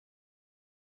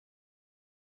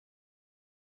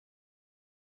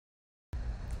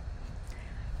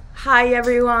Hi,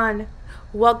 everyone.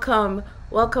 Welcome.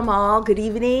 Welcome all. Good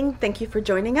evening. Thank you for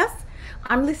joining us.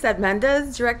 I'm Lisette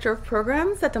Mendez, Director of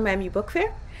Programs at the Miami Book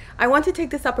Fair. I want to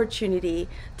take this opportunity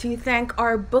to thank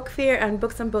our Book Fair and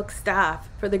Books and Books staff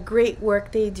for the great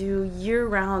work they do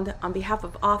year-round on behalf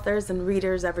of authors and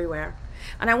readers everywhere.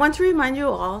 And I want to remind you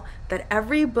all that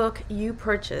every book you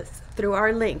purchase through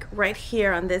our link right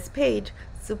here on this page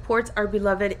supports our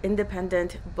beloved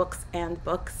independent books and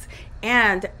books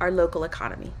and our local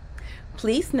economy.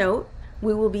 Please note,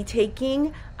 we will be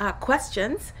taking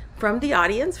questions from the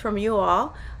audience, from you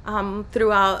all,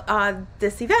 throughout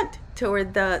this event.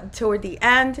 Toward the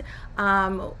end,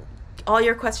 all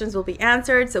your questions will be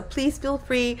answered, so please feel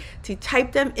free to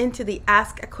type them into the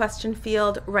Ask a Question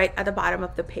field right at the bottom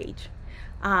of the page.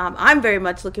 I'm very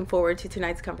much looking forward to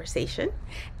tonight's conversation.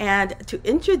 And to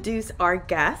introduce our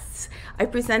guests, I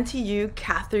present to you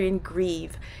Catherine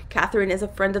Grieve. Catherine is a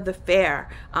friend of the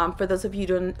fair. For those of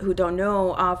you who don't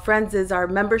know, Friends is our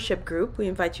membership group. We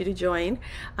invite you to join.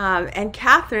 And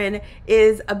Catherine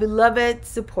is a beloved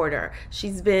supporter.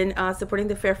 She's been supporting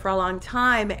the fair for a long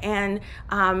time. And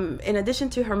in addition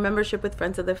to her membership with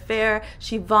Friends of the Fair,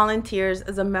 she volunteers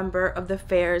as a member of the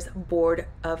fair's board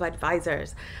of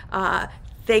advisors.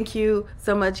 Thank you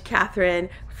so much, Catherine,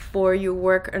 for your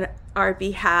work on our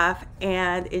behalf.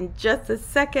 And in just a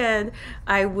second,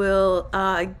 I will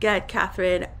get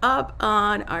Catherine up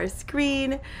on our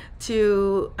screen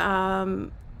to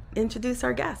introduce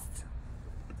our guests.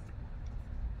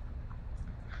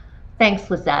 Thanks,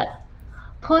 Lisette.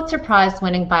 Pulitzer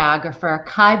Prize-winning biographer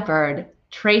Kai Bird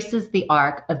traces the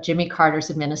arc of Jimmy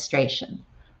Carter's administration,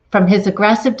 from his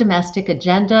aggressive domestic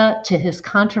agenda to his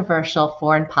controversial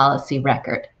foreign policy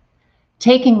record.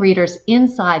 Taking readers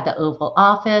inside the Oval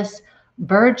Office,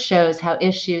 Bird shows how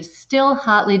issues still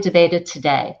hotly debated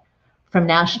today, from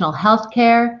national health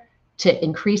care to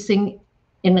increasing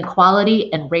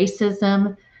inequality and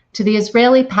racism to the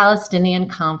Israeli-Palestinian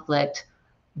conflict,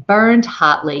 burned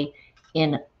hotly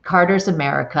in Carter's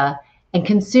America and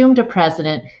consumed a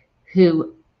president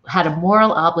who had a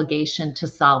moral obligation to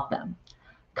solve them.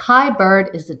 Kai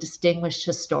Bird is a distinguished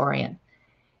historian.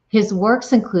 His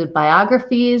works include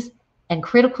biographies and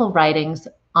critical writings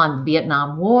on the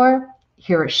Vietnam War,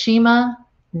 Hiroshima,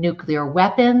 nuclear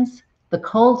weapons, the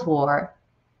Cold War,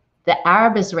 the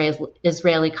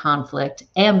Arab-Israeli conflict,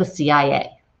 and the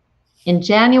CIA. In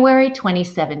January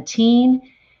 2017,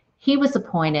 he was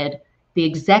appointed the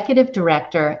executive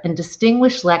director and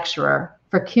distinguished lecturer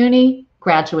for CUNY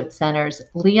Graduate Center's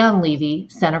Leon Levy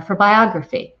Center for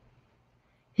Biography.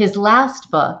 His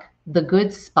last book, The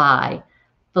Good Spy,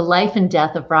 The Life and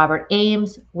Death of Robert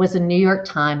Ames, was a New York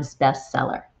Times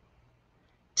bestseller.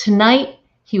 Tonight,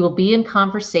 he will be in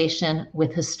conversation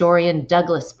with historian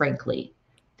Douglas Brinkley,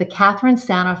 the Catherine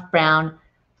Sanoff Brown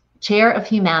Chair of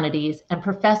Humanities and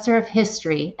Professor of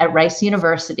History at Rice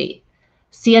University,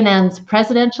 CNN's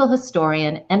presidential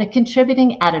historian and a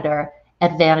contributing editor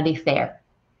at Vanity Fair.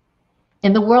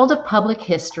 In the world of public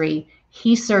history,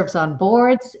 he serves on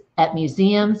boards, at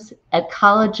museums, at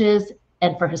colleges,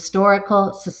 and for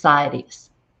historical societies.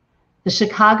 The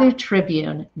Chicago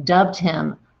Tribune dubbed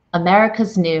him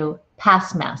America's new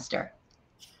past master.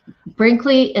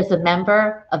 Brinkley is a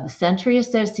member of the Century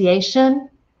Association,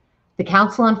 the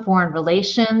Council on Foreign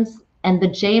Relations, and the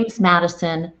James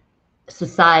Madison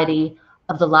Society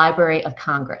of the Library of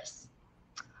Congress.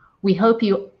 We hope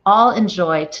you all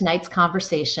enjoy tonight's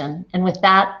conversation, and with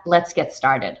that, let's get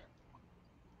started.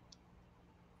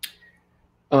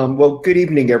 Well, good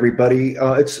evening, everybody.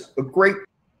 It's a great...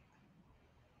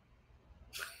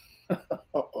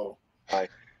 My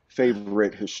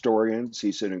favorite historians.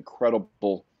 He's an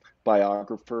incredible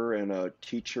biographer and a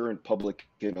teacher and public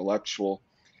intellectual.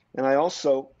 And I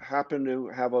also happen to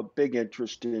have a big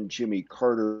interest in Jimmy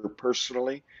Carter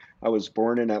personally. I was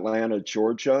born in Atlanta,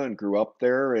 Georgia, and grew up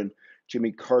there. And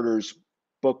Jimmy Carter's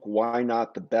book, Why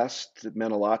Not the Best, it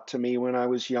meant a lot to me when I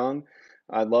was young.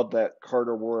 I love that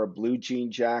Carter wore a blue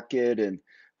jean jacket and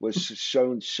was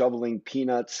shown shoveling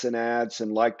peanuts in ads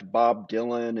and liked Bob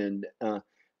Dylan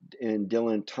and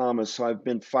Dylan Thomas. So I've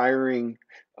been following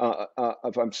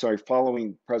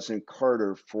President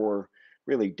Carter for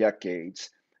really decades.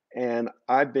 And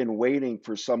I've been waiting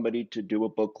for somebody to do a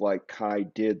book like Kai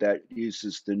did that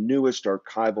uses the newest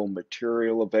archival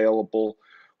material available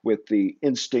with the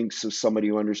instincts of somebody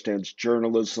who understands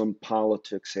journalism,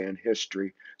 politics, and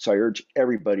history. So I urge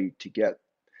everybody to get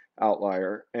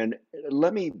Outlier. And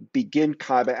let me begin,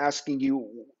 Kai, by asking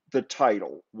you the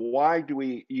title. Why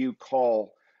do you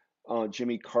call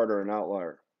Jimmy Carter an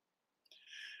outlier?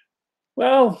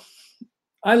 Well,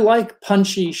 I like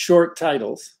punchy, short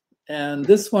titles. And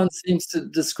this one seems to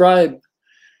describe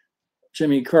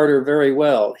Jimmy Carter very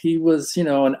well. He was,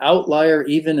 an outlier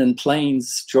even in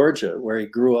Plains, Georgia, where he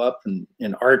grew up, and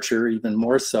in Archer even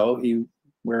more so.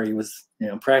 Where he was,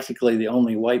 practically the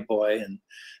only white boy in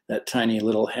that tiny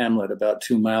little hamlet about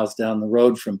 2 miles down the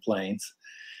road from Plains.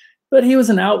 But he was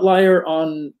an outlier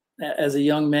as a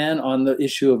young man on the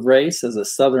issue of race. As a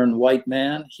Southern white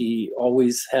man, he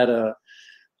always had a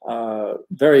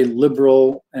very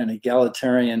liberal and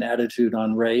egalitarian attitude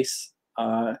on race.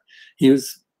 He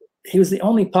was the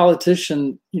only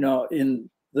politician, in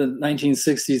the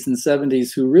 1960s and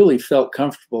 70s who really felt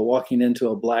comfortable walking into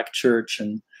a black church,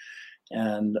 and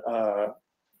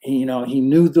he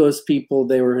knew those people;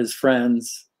 they were his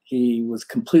friends. He was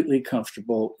completely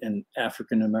comfortable in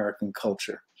African American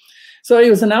culture. So he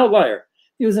was an outlier.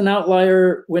 He was an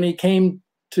outlier when he came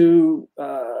to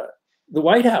the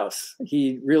White House.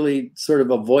 He really sort of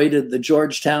avoided the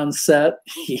Georgetown set.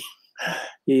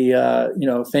 He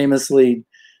famously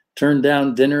turned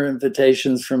down dinner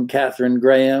invitations from Katharine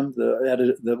Graham,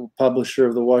 the publisher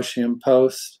of the Washington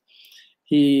Post.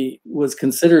 He was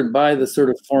considered by the sort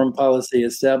of foreign policy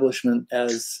establishment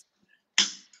as,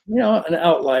 an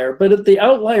outlier. But at the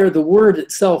outlier, the word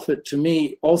itself, to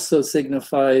me, also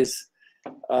signifies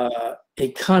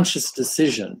a conscious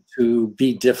decision to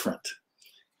be different.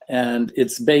 And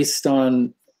it's based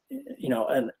on,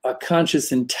 a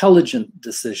conscious, intelligent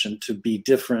decision to be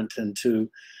different, and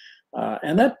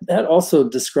that also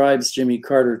describes Jimmy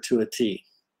Carter to a T.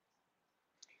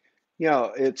 Yeah,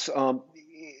 it's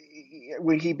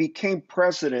when he became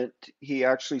president, he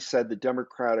actually said the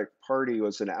Democratic Party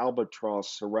was an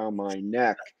albatross around my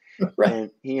neck, Right.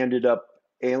 and he ended up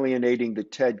alienating the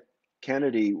Ted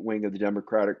Kennedy wing of the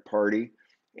Democratic Party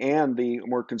and the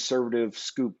more conservative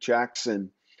Scoop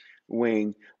Jackson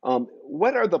wing.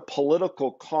 What are the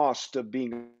political costs of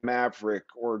being a maverick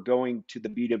or going to the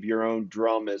beat of your own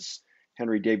drum, as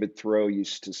Henry David Thoreau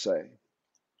used to say?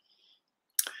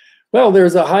 Well,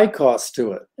 there's a high cost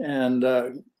to it, and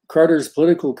Carter's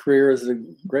political career is a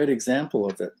great example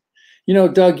of it.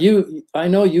 Doug, I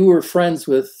know you were friends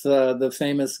with the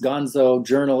famous gonzo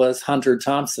journalist Hunter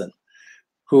Thompson,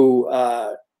 who,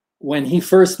 when he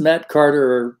first met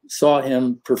Carter or saw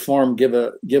him perform, give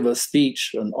a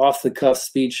speech, an off-the-cuff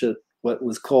speech at what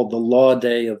was called the Law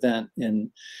Day event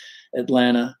in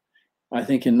Atlanta, I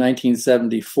think in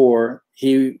 1974,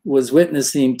 he was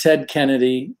witnessing Ted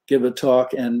Kennedy give a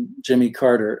talk and Jimmy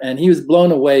Carter, and he was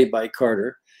blown away by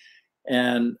Carter,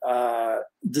 and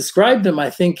described him, I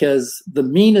think, as the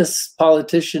meanest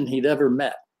politician he'd ever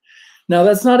met. Now,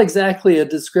 that's not exactly a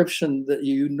description that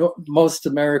most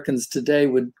Americans today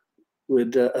would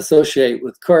associate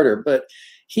with Carter, but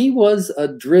he was a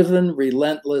driven,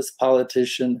 relentless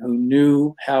politician who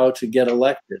knew how to get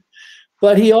elected.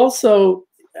 But he also,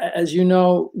 as you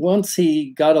know, once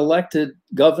he got elected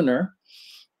governor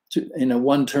in a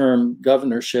one-term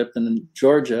governorship in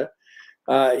Georgia,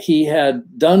 he had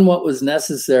done what was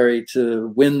necessary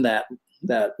to win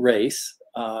that race,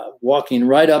 walking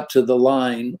right up to the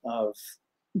line of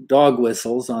dog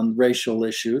whistles on racial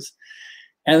issues.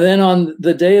 And then on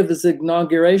the day of his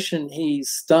inauguration, he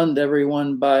stunned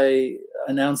everyone by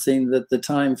announcing that the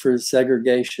time for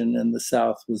segregation in the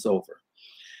South was over.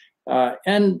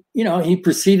 And he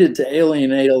proceeded to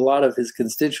alienate a lot of his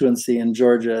constituency in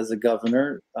Georgia as a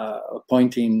governor,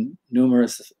 appointing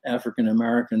numerous African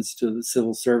Americans to the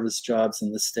civil service jobs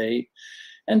in the state,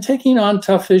 and taking on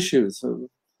tough issues,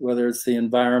 whether it's the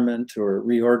environment or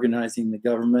reorganizing the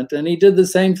government. And he did the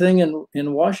same thing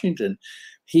in Washington.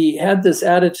 He had this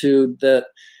attitude that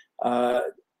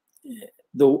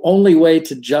the only way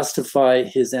to justify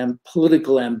his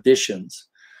political ambitions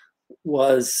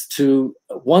was to,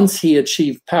 once he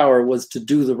achieved power, was to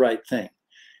do the right thing.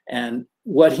 And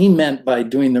what he meant by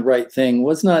doing the right thing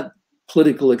was not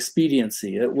political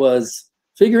expediency. It was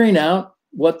figuring out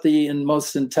what the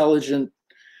most intelligent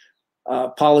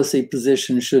policy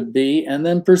position should be, and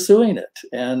then pursuing it.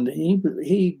 And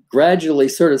he gradually,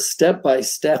 sort of step by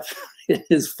step, in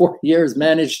his 4 years,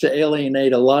 managed to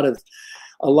alienate a lot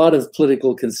of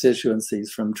political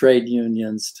constituencies, from trade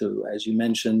unions to, as you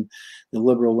mentioned, the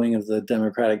liberal wing of the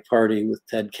Democratic Party with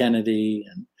Ted Kennedy,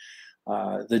 and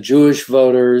the Jewish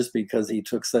voters, because he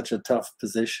took such a tough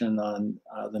position on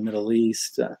the Middle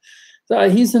East. So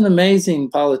he's an amazing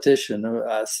politician,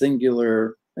 a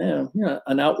singular,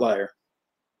 an outlier.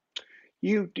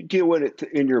 You deal with it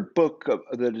in your book of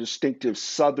the distinctive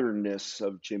southernness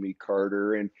of Jimmy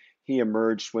Carter, and he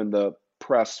emerged when the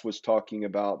press was talking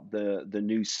about the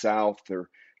New South, or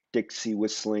Dixie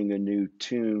whistling a new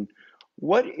tune.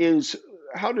 Or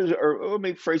let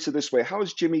me phrase it this way: how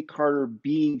does Jimmy Carter,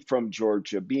 being from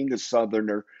Georgia, being a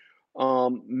Southerner,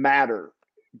 matter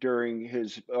during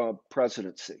his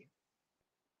presidency?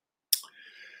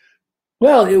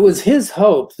 Well, it was his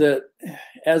hope that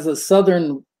as a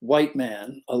Southern white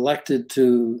man elected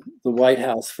to the White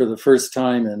House for the first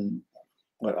time in,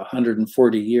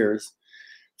 140 years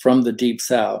from the Deep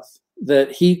South,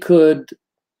 that he could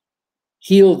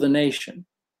heal the nation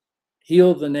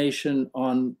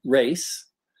on race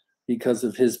because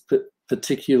of his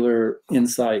particular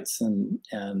insights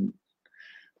and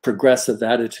progressive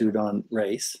attitude on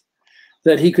race,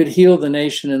 that he could heal the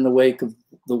nation in the wake of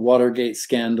the Watergate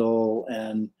scandal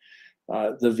and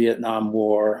the Vietnam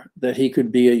War, that he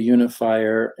could be a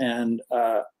unifier.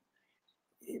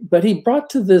 But he brought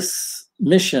to this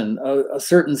mission a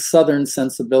certain Southern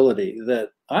sensibility that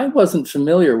I wasn't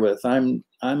familiar with. I'm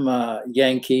a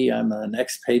Yankee, I'm an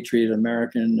expatriate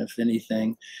American, if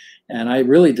anything, and I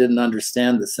really didn't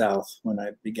understand the South when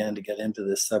I began to get into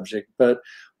this subject. But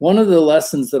one of the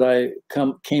lessons that I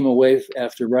came away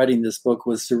after writing this book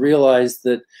was to realize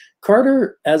that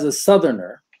Carter, as a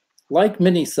Southerner, like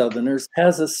many Southerners,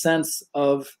 has a sense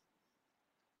of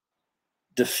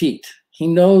defeat. He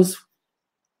knows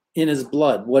in his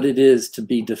blood what it is to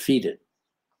be defeated,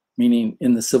 meaning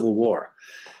in the Civil War,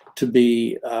 to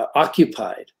be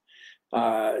occupied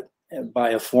by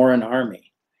a foreign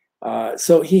army.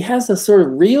 So he has a sort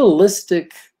of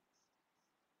realistic,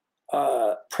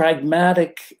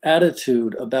 pragmatic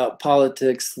attitude about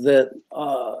politics that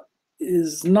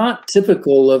is not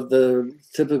typical of the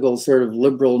typical sort of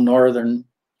liberal Northern,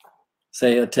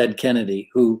 say a Ted Kennedy,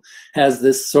 who has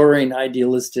this soaring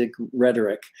idealistic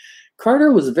rhetoric.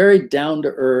 Carter was very down to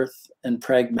earth and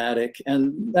pragmatic,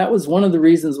 and that was one of the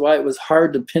reasons why it was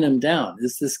hard to pin him down.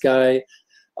 Is this guy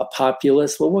a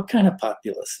populist? Well, what kind of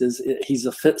populist? He's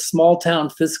a small town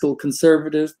fiscal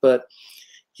conservative, but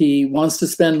he wants to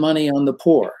spend money on the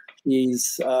poor.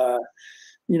 He's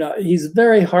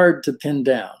very hard to pin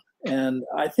down, and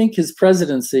I think his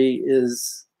presidency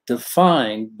is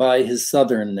defined by his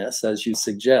Southernness, as you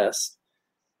suggest.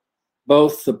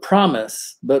 Both the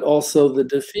promise, but also the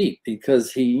defeat,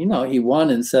 because he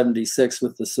won in '76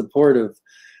 with the support of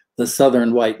the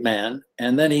Southern white man,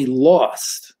 and then he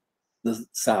lost the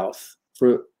South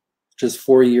for just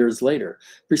 4 years later,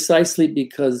 precisely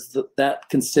because that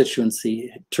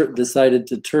constituency decided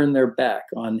to turn their back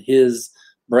on his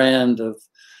brand of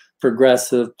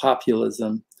progressive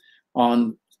populism,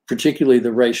 on particularly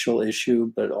the racial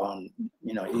issue, but on,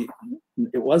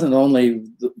 it wasn't only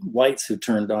the whites who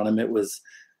turned on him, it was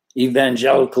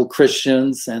evangelical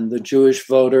Christians and the Jewish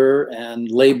voter and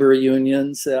labor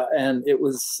unions. And it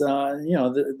was,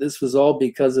 this was all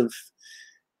because of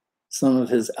some of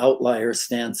his outlier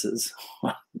stances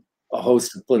on a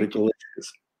host of political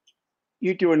issues.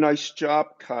 You do a nice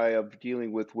job, Kai, of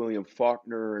dealing with William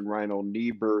Faulkner and Reinhold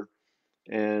Niebuhr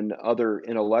and other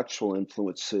intellectual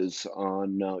influences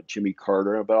on Jimmy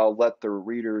Carter, but I'll let the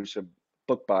readers and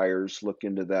book buyers look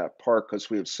into that part because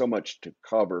we have so much to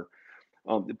cover.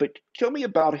 But tell me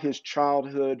about his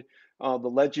childhood, the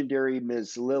legendary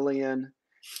Ms. Lillian,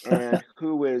 and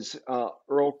who is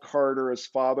Earl Carter, his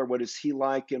father? What is he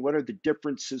like, and what are the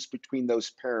differences between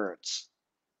those parents?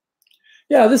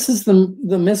 Yeah, this is the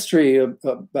mystery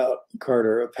about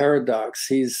Carter, a paradox.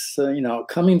 He's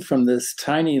coming from this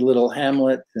tiny little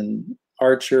hamlet in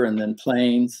Archer and then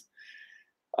Plains.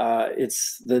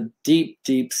 It's the deep,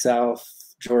 deep South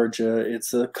Georgia.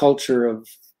 It's a culture of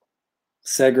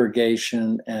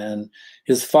segregation, and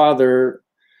his father,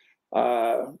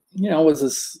 was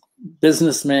a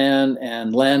businessman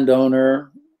and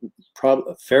landowner,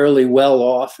 fairly well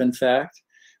off, in fact,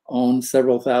 owned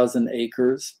several thousand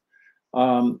acres.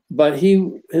 But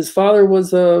his father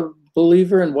was a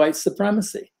believer in white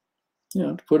supremacy,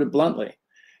 to put it bluntly.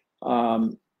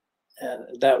 And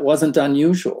that wasn't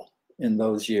unusual in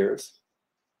those years,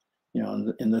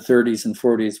 in the 30s and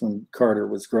 40s when Carter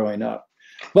was growing up.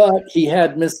 But he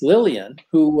had Miss Lillian,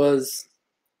 who was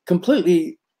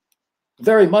completely,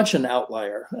 very much an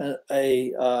outlier,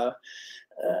 an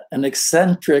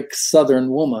eccentric Southern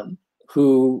woman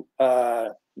who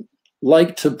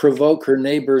liked to provoke her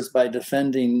neighbors by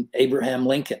defending Abraham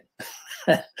Lincoln.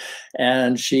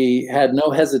 And she had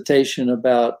no hesitation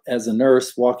about, as a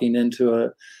nurse, walking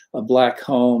into a black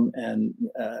home and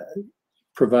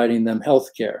providing them health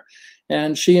care.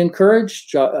 And she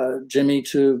encouraged Jimmy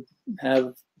to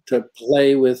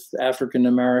play with African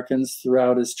Americans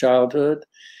throughout his childhood.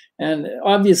 And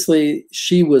obviously,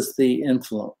 she was the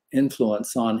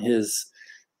influence on his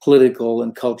political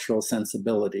and cultural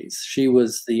sensibilities. She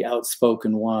was the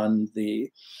outspoken one,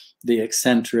 the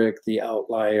eccentric, the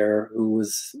outlier, who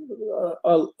was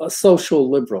a social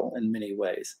liberal in many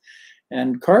ways.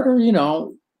 And Carter,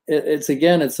 it's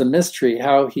again, it's a mystery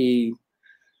how he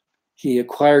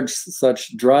acquired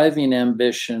such driving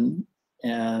ambition,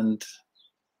 and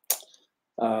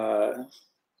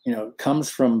comes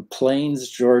from Plains,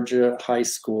 Georgia high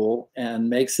school and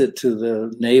makes it to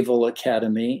the Naval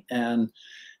Academy and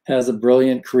has a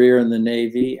brilliant career in the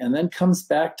Navy, and then comes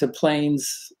back to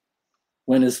Plains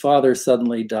when his father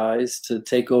suddenly dies to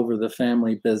take over the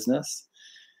family business.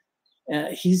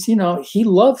 And he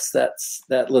loves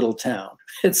that little town.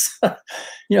 It's,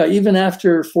 even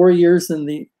after 4 years in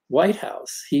the White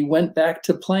House, he went back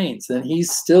to Plains, and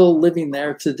he's still living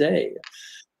there today.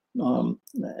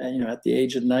 At the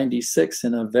age of 96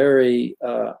 in a very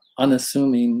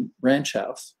unassuming ranch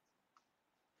house.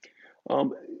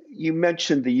 You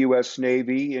mentioned the U.S.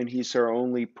 Navy, and he's our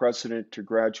only president to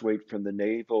graduate from the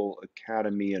Naval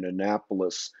Academy in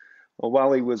Annapolis.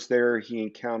 While he was there, he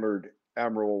encountered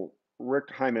Admiral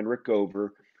Hyman Rickover.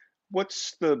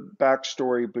 What's the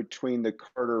backstory between the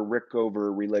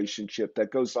Carter-Rickover relationship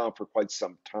that goes on for quite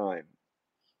some time?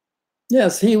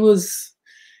 Yes, he was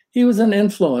an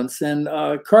influence, and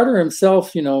Carter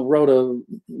himself, wrote a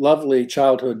lovely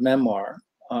childhood memoir,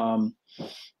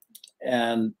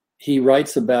 and he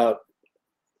writes about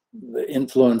the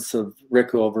influence of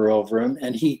Rickover over him,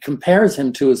 and he compares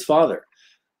him to his father,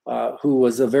 who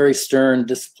was a very stern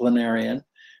disciplinarian,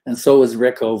 and so was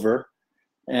Rickover,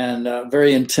 and a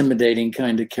very intimidating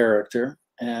kind of character.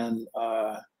 And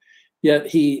yet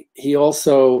he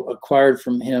also acquired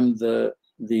from him the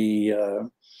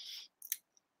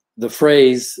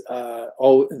phrase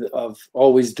of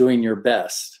always doing your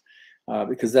best,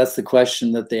 because that's the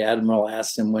question that the admiral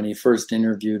asked him when he first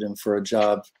interviewed him for a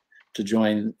job to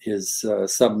join his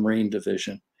submarine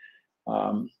division.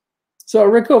 So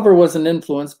Rickover was an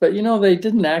influence, but they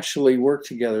didn't actually work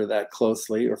together that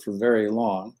closely or for very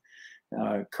long.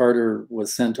 Carter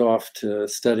was sent off to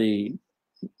study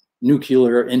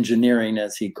nuclear engineering,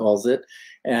 as he calls it,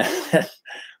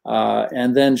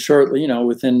 and then shortly,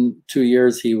 within 2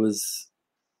 years,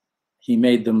 he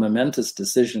made the momentous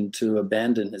decision to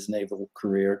abandon his naval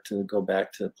career to go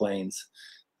back to Plains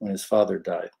when his father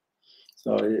died.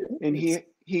 So,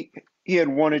 he had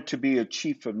wanted to be a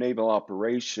chief of naval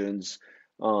operations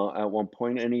at one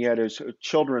point, and he had his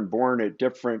children born at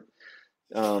different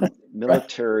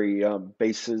military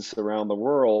bases around the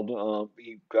world.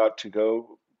 He got to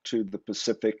go to the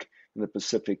Pacific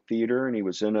Theater, and he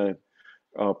was in a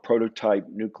prototype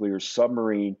nuclear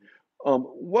submarine.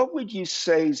 What would you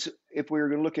say if we were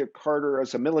going to look at Carter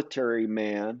as a military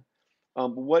man?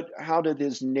 How did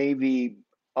his Navy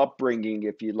upbringing,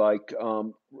 if you like,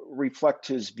 reflect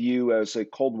his view as a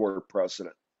Cold War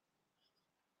president?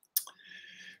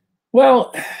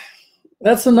 Well,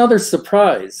 that's another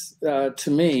surprise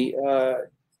to me.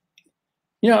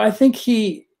 I think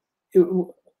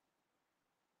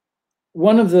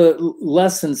one of the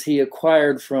lessons he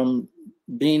acquired from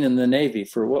being in the Navy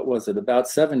for, what was it, about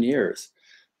 7 years,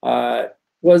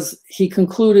 was he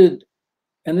concluded,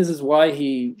 and this is why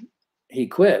he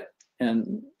quit,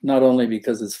 and not only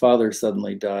because his father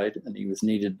suddenly died and he was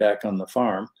needed back on the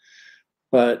farm,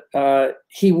 but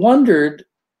he wondered,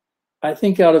 I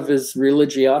think out of his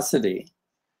religiosity,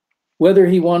 whether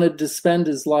he wanted to spend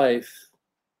his life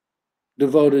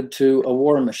devoted to a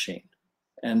war machine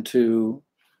and to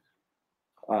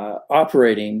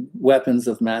operating weapons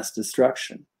of mass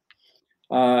destruction.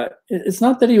 It's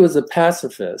not that he was a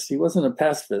pacifist. He wasn't a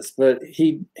pacifist, but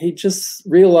he just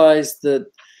realized that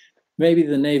maybe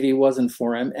the Navy wasn't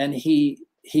for him, and he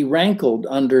rankled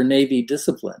under Navy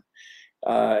discipline.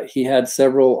 He had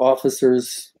several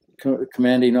officers,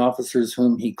 commanding officers,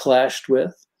 whom he clashed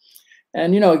with.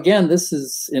 And, again, this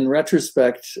is, in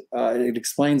retrospect, it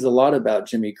explains a lot about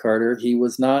Jimmy Carter. He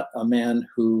was not a man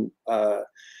who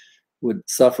would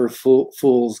suffer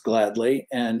fools gladly,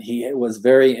 and he was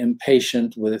very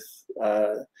impatient with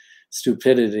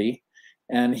stupidity.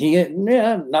 And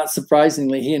not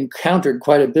surprisingly, he encountered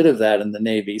quite a bit of that in the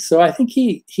Navy. So I think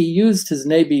he used his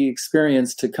Navy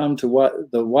experience to come to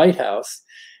the White House,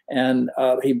 and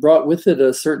he brought with it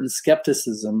a certain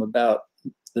skepticism about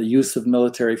the use of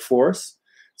military force.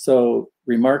 So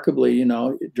remarkably,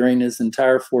 during his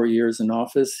entire 4 years in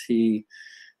office, he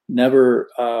never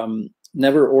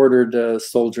ordered a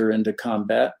soldier into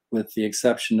combat, with the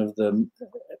exception of the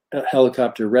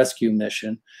helicopter rescue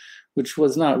mission, which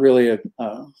was not really a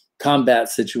combat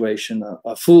situation,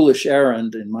 a foolish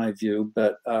errand in my view,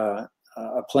 but a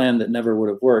plan that never would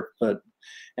have worked.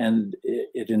 And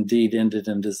it indeed ended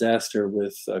in disaster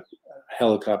with a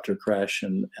helicopter crash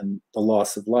and the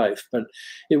loss of life. But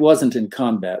it wasn't in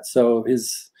combat. So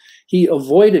he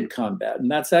avoided combat.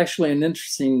 And that's actually an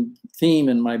interesting theme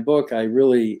in my book. I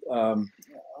really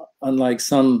unlike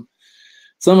some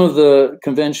of the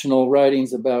conventional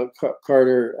writings about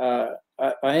Carter,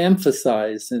 I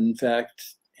emphasize, in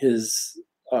fact, his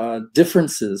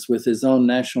differences with his own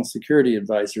national security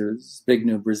advisor,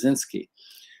 Zbigniew Brzezinski,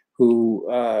 who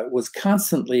was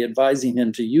constantly advising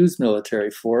him to use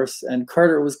military force, and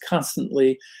Carter was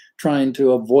constantly trying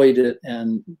to avoid it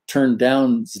and turn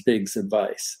down Zbig's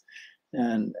advice.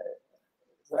 And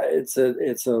it's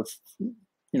a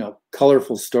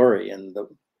colorful story in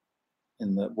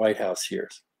the White House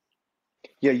years.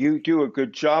 Yeah, you do a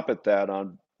good job at that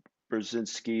on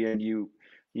Brzezinski, and you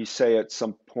say at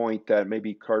some point that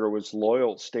maybe Carter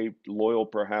stayed loyal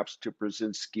perhaps to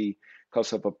Brzezinski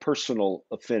because of a personal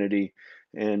affinity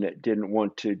and didn't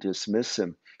want to dismiss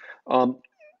him.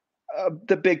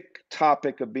 The big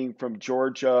topic of being from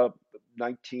Georgia,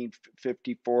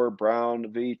 1954,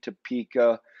 Brown v.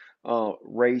 Topeka,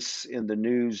 race in the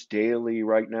news daily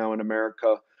right now in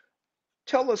America.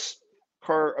 Tell us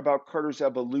about Carter's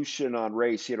evolution on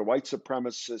race. He had a white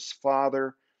supremacist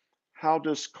father. How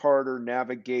does Carter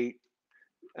navigate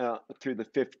through the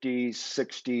 50s,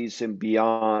 60s, and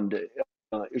beyond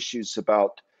issues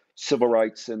about civil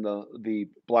rights and the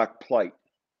Black plight?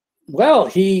 Well,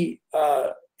 he,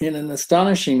 in an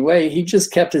astonishing way, he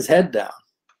just kept his head down.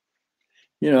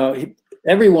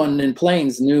 Everyone in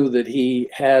Plains knew that he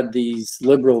had these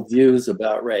liberal views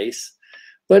about race,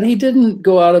 but he didn't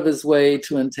go out of his way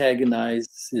to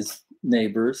antagonize his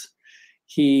neighbors.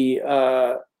 He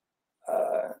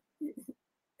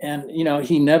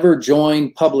he never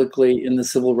joined publicly in the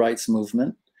civil rights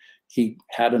movement. He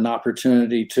had an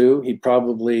opportunity to. He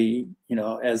probably,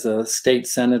 as a state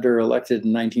senator elected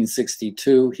in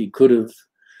 1962, he could have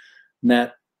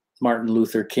met Martin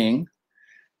Luther King.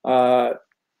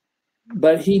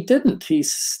 But he didn't. He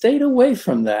stayed away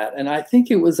from that. And I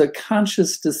think it was a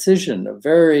conscious decision, a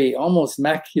very almost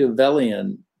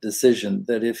Machiavellian decision,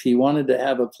 that if he wanted to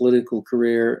have a political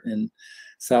career in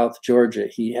South Georgia,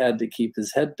 he had to keep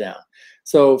his head down.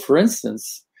 So, for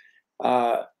instance,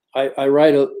 I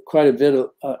write quite a bit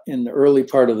in the early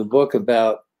part of the book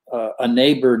about a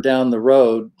neighbor down the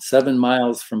road, 7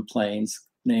 miles from Plains,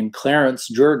 named Clarence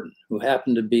Jordan, who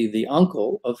happened to be the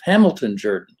uncle of Hamilton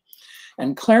Jordan.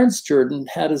 And Clarence Jordan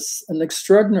had an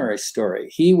extraordinary story.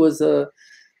 He was a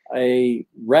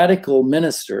radical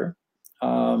minister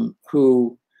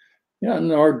who,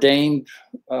 an ordained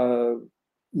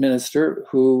minister,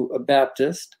 a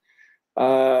Baptist,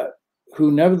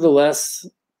 who nevertheless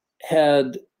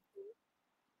had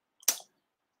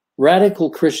radical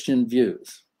Christian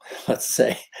views, let's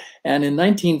say. And in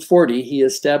 1940, he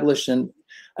established an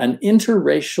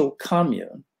interracial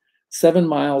commune 7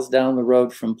 miles down the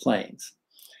road from Plains,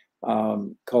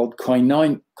 called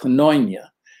Koinonia.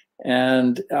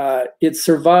 And it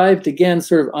survived, again,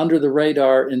 sort of under the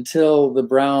radar until the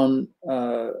Brown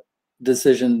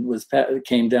decision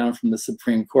came down from the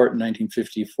Supreme Court in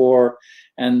 1954.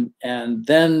 And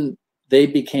then they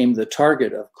became the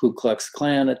target of Ku Klux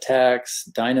Klan attacks,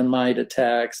 dynamite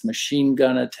attacks, machine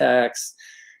gun attacks.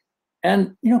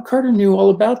 And, Carter knew all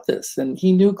about this. And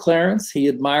he knew Clarence. He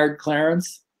admired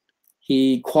Clarence.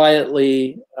 He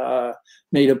quietly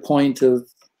made a point of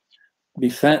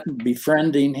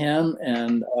befriending him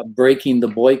and breaking the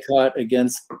boycott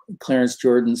against Clarence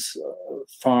Jordan's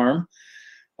farm.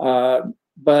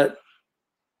 But,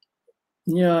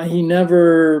 he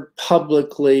never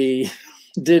publicly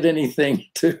did anything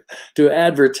to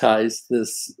advertise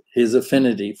his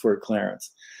affinity for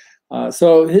Clarence.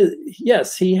 So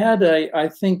he had I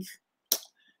think,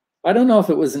 I don't know if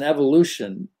it was an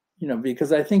evolution,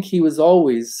 because I think he was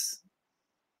always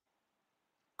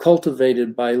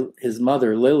cultivated by his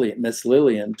mother, Miss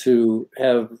Lillian, to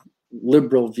have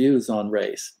liberal views on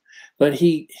race. But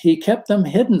he kept them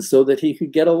hidden so that he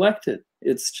could get elected.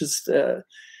 It's just,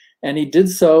 and he did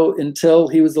so until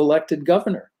he was elected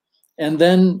governor. And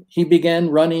then he began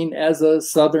running as a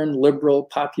Southern liberal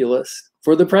populist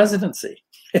for the presidency.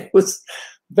 It was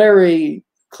very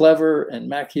clever and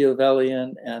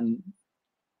Machiavellian and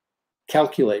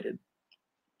calculated.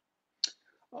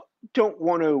 Don't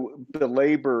want to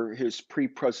belabor his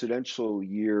pre-presidential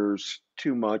years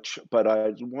too much, but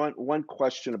I want one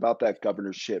question about that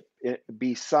governorship.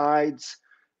 Besides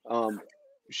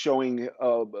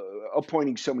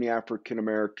appointing so many African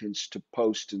Americans to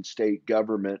post in state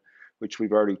government, which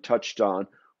we've already touched on,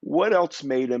 what else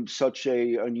made him such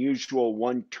a unusual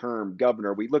one-term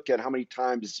governor? We look at how many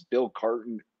times Bill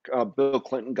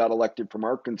Clinton got elected from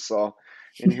Arkansas,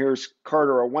 and here's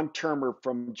Carter, a one-termer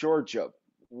from Georgia.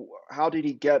 How did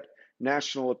he get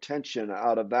national attention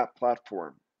out of that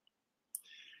platform?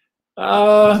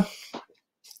 Well,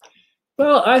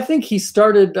 Well, I think he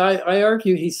started, I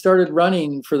argue he started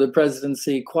running for the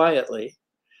presidency quietly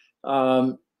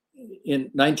in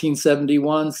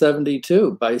 1971,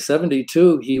 72. By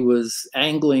 72, he was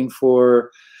angling for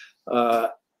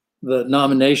the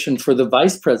nomination for the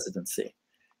vice presidency.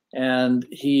 And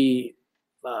he,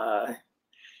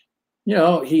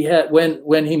 he had,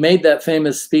 when he made that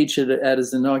famous speech at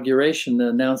his inauguration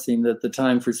announcing that the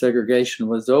time for segregation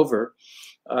was over,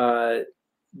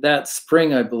 that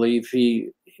spring, I believe,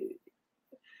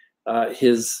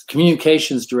 his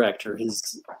communications director,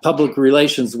 his public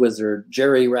relations wizard,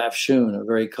 Jerry Rafshoon, a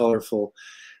very colorful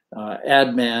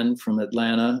ad man from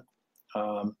Atlanta,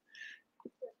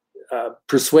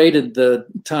 persuaded the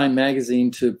Time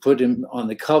magazine to put him on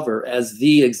the cover as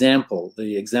the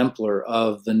exemplar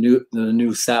of the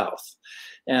new South.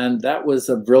 And that was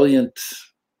a brilliant,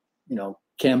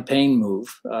 campaign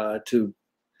move to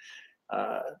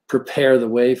prepare the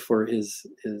way for his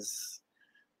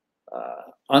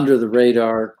under the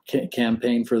radar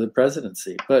campaign for the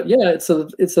presidency. But yeah, it's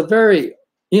a very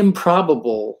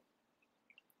improbable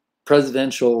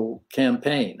presidential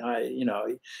campaign.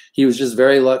 He was just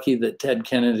very lucky that Ted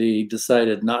Kennedy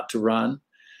decided not to run,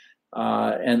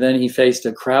 and then he faced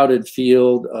a crowded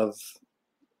field of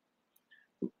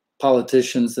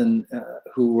politicians and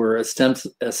who were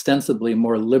ostensibly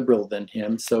more liberal than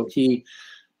him. So he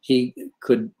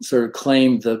could sort of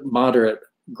claim the moderate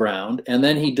ground, and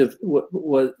then he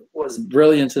was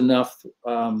brilliant enough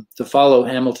to follow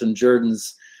Hamilton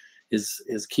Jordan's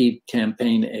his key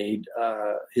campaign aide,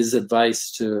 his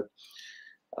advice to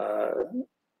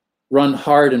run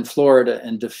hard in Florida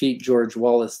and defeat George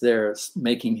Wallace there,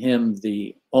 making him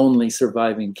the only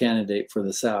surviving candidate for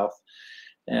the South,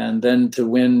 and then to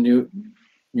win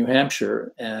New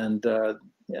Hampshire. And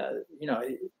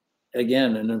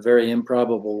again, in a very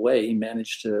improbable way, he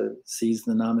managed to seize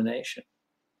the nomination.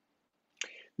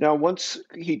 Now, once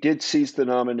he did seize the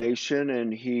nomination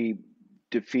and he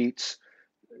defeats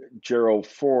Gerald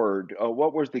Ford,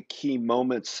 what were the key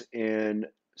moments in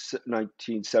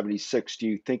 1976? Do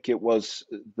you think it was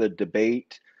the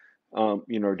debate,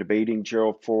 debating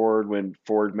Gerald Ford when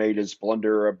Ford made his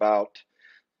blunder about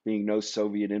being no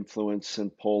Soviet influence in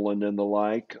Poland and the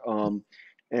like?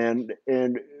 And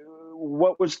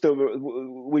what was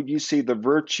when you see the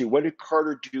virtue, what did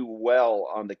Carter do well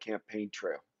on the campaign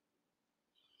trail?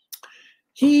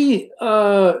 He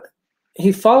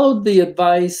followed the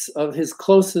advice of his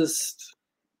closest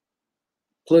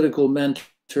political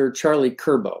mentor, Charlie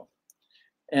Curbo.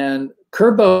 And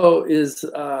Curbo is,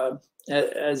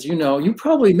 as you know, you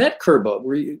probably met Curbo.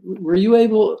 Were you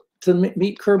able to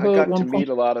meet Curbo? I got to meet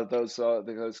a lot of those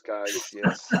guys.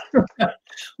 Yes.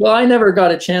 Well, I never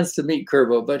got a chance to meet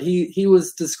Curbo, but he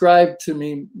was described to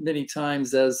me many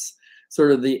times as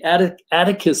sort of the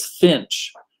Atticus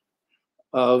Finch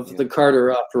of the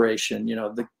Carter operation.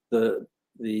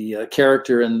 The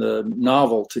character in the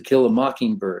novel To Kill a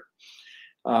Mockingbird.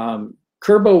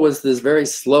 Curbo was this very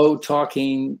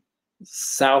slow-talking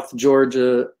South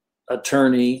Georgia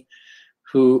attorney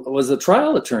who was a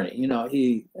trial attorney.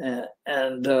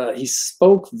 He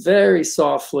spoke very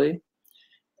softly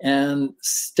and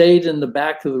stayed in the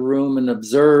back of the room and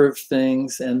observed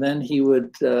things, and then he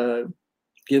would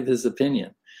give his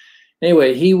opinion.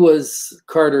 Anyway, he was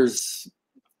Carter's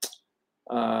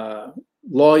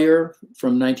lawyer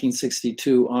from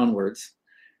 1962 onwards.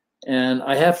 And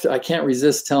I can't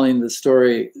resist telling the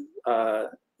story.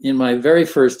 In my very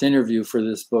first interview for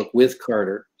this book with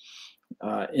Carter,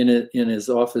 in his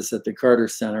office at the Carter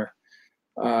Center,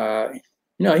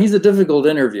 he's a difficult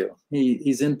interview.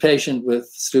 He's impatient with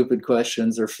stupid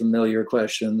questions or familiar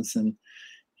questions, and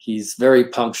he's very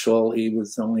punctual. He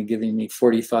was only giving me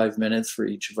 45 minutes for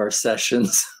each of our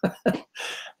sessions.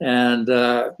 And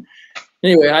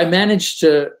anyway, I managed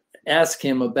to ask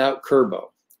him about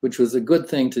Curbo, which was a good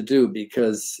thing to do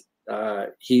because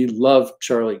he loved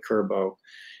Charlie Curbo.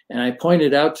 And I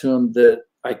pointed out to him that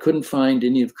I couldn't find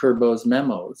any of Curbo's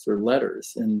memos or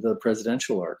letters in the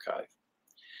presidential archive.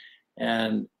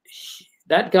 And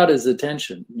that got his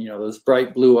attention. Those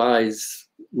bright blue eyes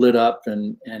lit up,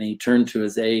 and he turned to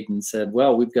his aide and said,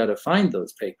 well, we've got to find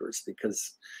those papers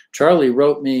because Charlie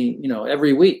wrote me,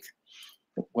 every week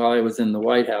while I was in the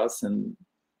White House, and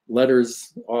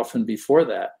letters often before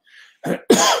that.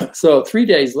 So 3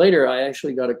 days later, I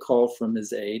actually got a call from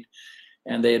his aide,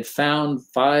 and they had found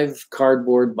 5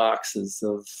 cardboard boxes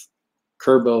of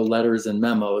Curbo letters and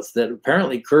memos that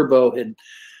apparently Curbo had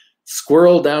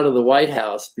squirreled out of the White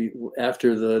House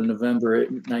after the November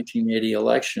 1980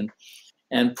 election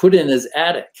and put in his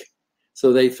attic.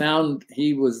 So they found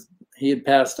he had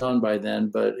passed on by then,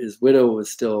 but his widow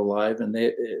was still alive, and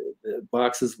the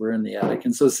boxes were in the attic.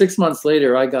 And so 6 months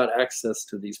later, I got access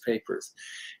to these papers,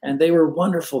 and they were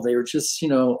wonderful. They were just,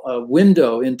 a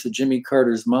window into Jimmy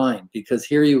Carter's mind, because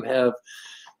here you have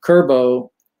Curbo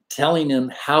telling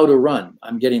him how to run.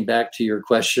 I'm getting back to your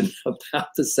question about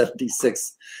the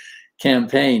 76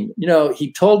 campaign.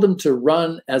 He told him to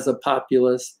run as a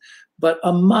populist, but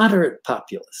a moderate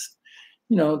populist,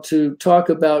 to talk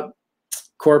about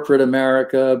corporate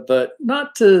America, but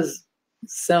not to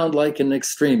sound like an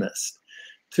extremist,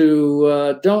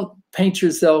 to don't paint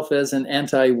yourself as an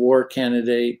anti-war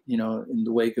candidate, in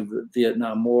the wake of the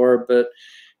Vietnam War, but,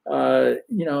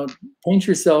 paint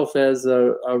yourself as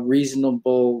a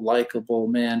reasonable, likable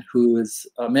man who is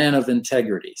a man of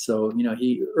integrity. So,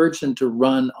 he urged him to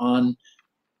run on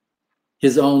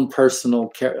his own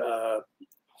personal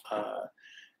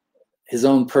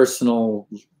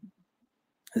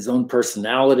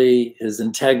personality, his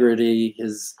integrity,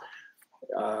 his,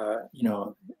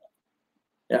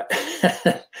 yeah.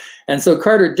 And so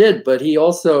Carter did, but he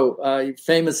also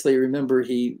famously, remember,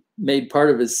 he made part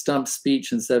of his stump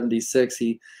speech in '76.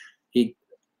 He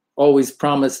always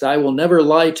promised, "I will never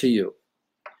lie to you."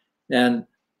 And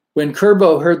when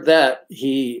Curbo heard that,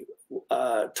 he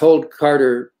told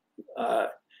Carter,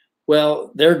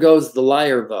 "Well, there goes the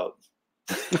liar vote."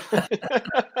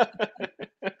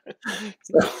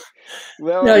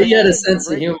 Well, he had a sense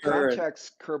of humor.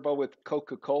 Contacts Curbo with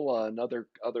Coca-Cola and other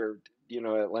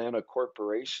Atlanta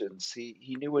corporations.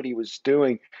 He knew what he was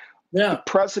doing. Yeah. The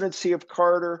presidency of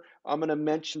Carter, I'm going to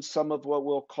mention some of what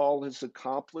we'll call his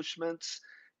accomplishments,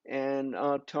 and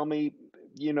tell me,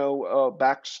 a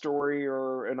backstory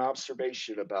or an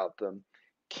observation about them.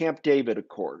 Camp David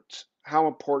Accords. How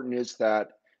important is that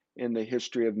in the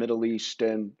history of Middle East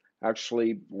and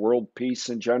actually world peace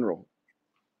in general?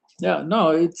 Yeah, no,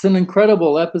 it's an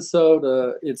incredible episode.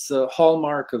 It's a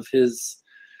hallmark of his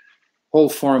whole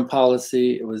foreign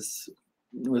policy. It was,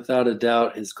 without a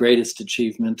doubt, his greatest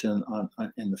achievement in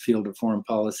the field of foreign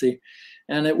policy.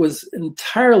 And it was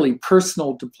entirely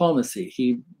personal diplomacy.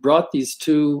 He brought these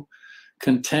two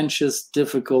contentious,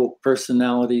 difficult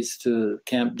personalities to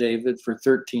Camp David for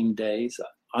 13 days,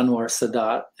 Anwar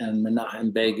Sadat and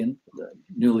Menachem Begin, the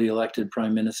newly elected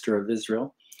prime minister of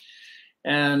Israel.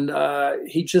 And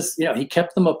he just, he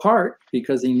kept them apart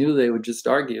because he knew they would just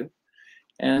argue.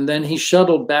 And then he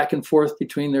shuttled back and forth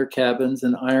between their cabins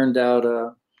and ironed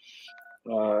out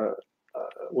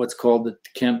what's called the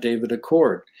Camp David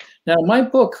Accord. Now, my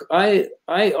book, I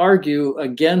argue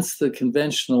against the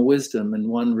conventional wisdom in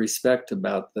one respect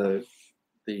about the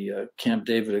Camp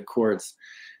David Accords.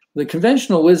 The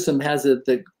conventional wisdom has it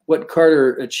that what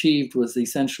Carter achieved was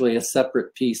essentially a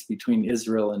separate peace between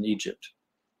Israel and Egypt.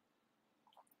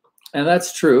 And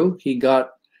that's true. He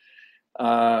got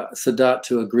Sadat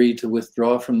to agree to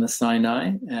withdraw from the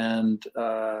Sinai and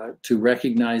to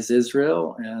recognize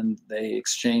Israel, and they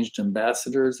exchanged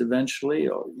ambassadors eventually.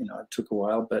 It took a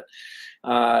while, but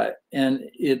and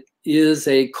it is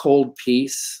a cold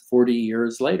peace 40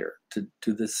 years later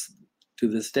to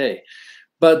this day.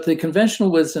 But the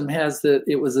conventional wisdom has that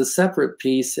it was a separate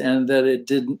peace and that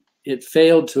it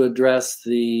failed to address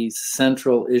the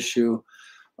central issue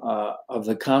of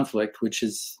the conflict, which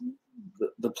is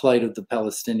the plight of the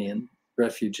Palestinian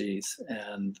refugees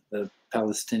and the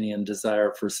Palestinian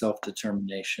desire for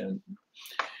self-determination.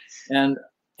 And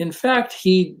in fact,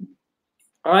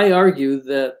 I argue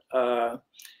that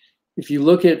if you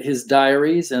look at his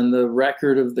diaries and the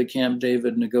record of the Camp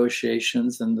David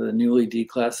negotiations and the newly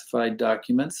declassified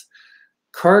documents,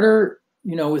 Carter,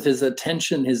 with his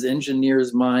attention, his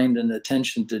engineer's mind and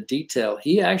attention to detail,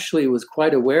 he actually was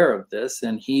quite aware of this,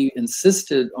 and he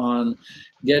insisted on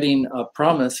getting a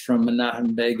promise from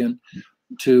Menachem Begin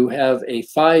to have a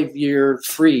 5-year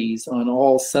freeze on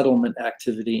all settlement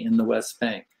activity in the West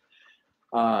Bank.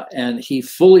 And he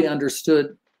fully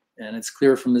understood, and it's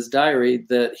clear from his diary,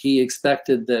 that he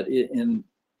expected that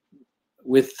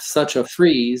with such a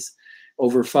freeze,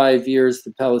 over 5 years,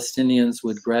 the Palestinians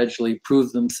would gradually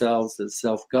prove themselves as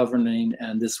self-governing,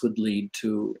 and this would lead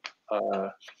to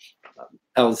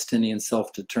Palestinian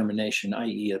self-determination,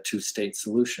 i.e. a two-state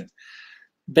solution.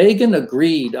 Begin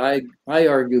agreed. I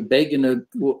argue Begin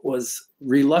was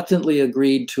reluctantly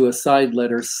agreed to a side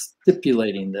letter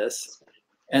stipulating this.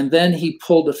 And then he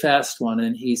pulled a fast one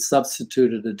and he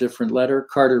substituted a different letter.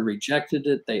 Carter rejected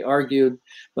it. They argued.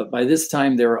 But by this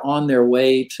time, they were on their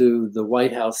way to the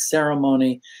White House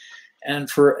ceremony. And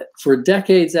for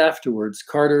decades afterwards,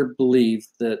 Carter believed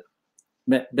that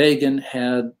Begin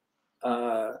had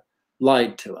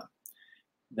lied to him,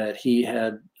 that he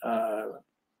had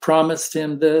promised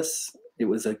him this it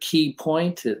was a key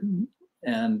point,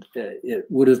 and it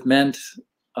would have meant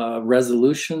a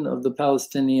resolution of the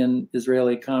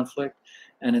Palestinian-Israeli conflict.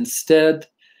 And instead,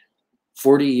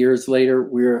 40 years later,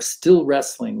 we are still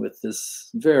wrestling with this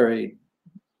very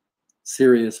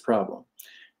serious problem.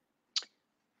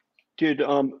 Did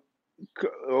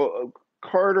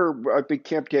Carter, I think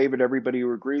Camp David, everybody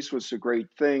who agrees, was a great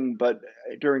thing, but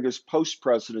during his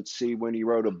post-presidency, when he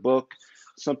wrote a book,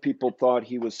 some people thought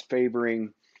he was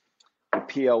favoring the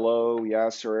PLO,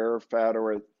 Yasser Arafat,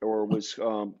 or was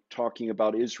talking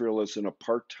about Israel as an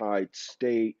apartheid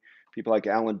state. People like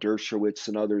Alan Dershowitz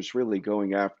and others really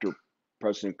going after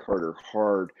President Carter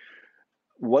hard.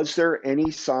 Was there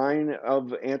any sign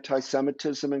of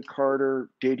anti-Semitism in Carter?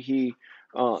 Did he?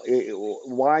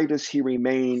 Why does he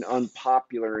remain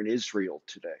unpopular in Israel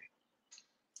today?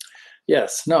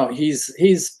 Yes, no,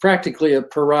 he's practically a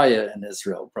pariah in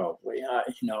Israel, probably.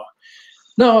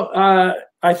 No,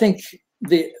 I think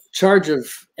the charge of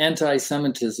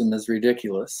anti-Semitism is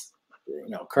ridiculous.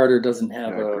 Carter doesn't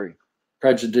have a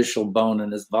prejudicial bone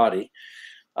in his body.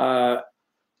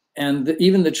 And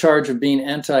even the charge of being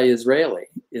anti-Israeli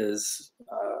is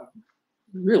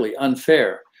really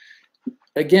unfair.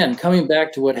 Again, coming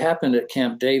back to what happened at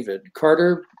Camp David,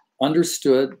 Carter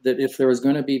understood that if there was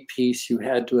going to be peace, you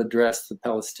had to address the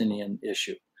Palestinian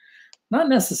issue. Not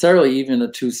necessarily even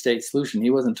a two-state solution.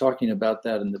 He wasn't talking about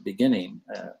that in the beginning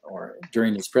or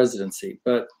during his presidency,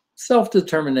 but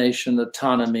self-determination,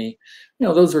 autonomy,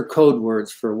 those are code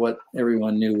words for what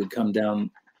everyone knew would come down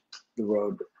the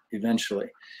road eventually.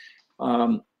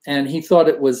 And he thought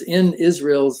it was in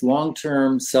Israel's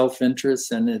long-term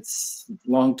self-interest and its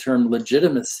long-term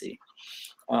legitimacy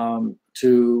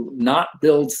to not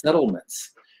build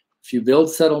settlements. If you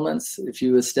build settlements, if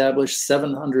you establish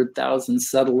 700,000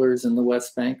 settlers in the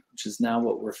West Bank, which is now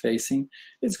what we're facing,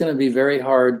 it's going to be very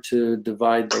hard to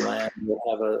divide the land. We'll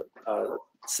have a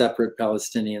separate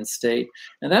Palestinian state.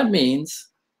 And that means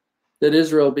that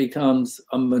Israel becomes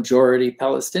a majority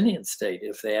Palestinian state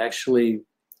if they actually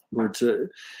were to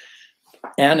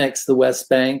annex the West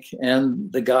Bank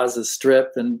and the Gaza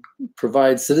Strip and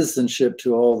provide citizenship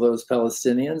to all those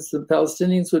Palestinians. The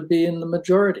Palestinians would be in the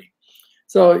majority.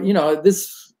 So,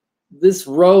 this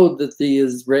road that the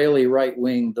Israeli right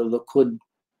wing, the Likud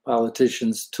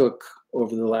politicians took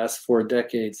over the last 4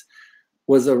 decades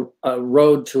was a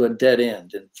road to a dead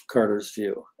end in Carter's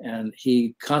view. And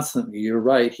he constantly, you're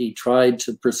right, he tried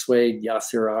to persuade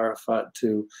Yasser Arafat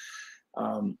to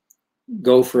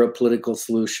go for a political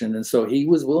solution. And so he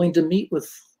was willing to meet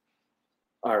with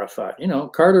Arafat.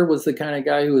 Carter was the kind of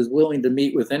guy who was willing to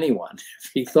meet with anyone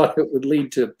if he thought it would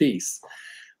lead to peace.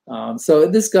 So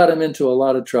this got him into a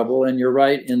lot of trouble. And you're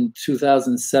right, in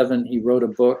 2007, he wrote a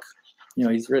book.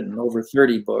 He's written over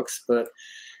 30 books, but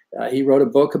he wrote a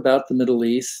book about the Middle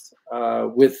East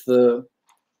with the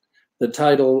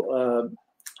title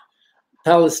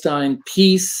Palestine,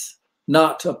 Peace,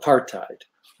 Not Apartheid.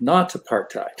 Not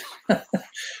apartheid.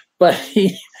 But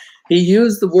he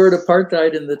used the word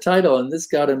apartheid in the title, and this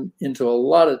got him into a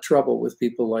lot of trouble with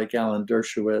people like Alan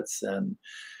Dershowitz and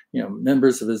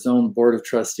members of his own board of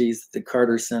trustees at the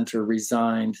Carter Center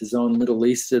resigned. His own Middle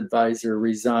East advisor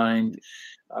resigned.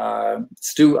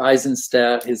 Stu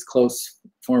Eisenstadt, his close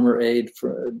former aide,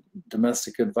 for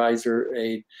domestic advisor,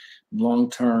 a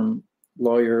long-term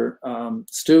lawyer.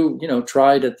 Stu,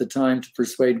 tried at the time to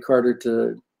persuade Carter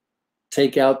to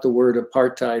take out the word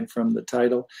apartheid from the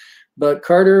title, but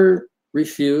Carter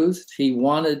refused. He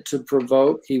wanted to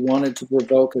provoke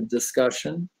a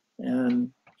discussion,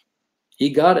 and he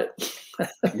got it.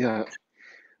 Yeah.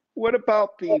 What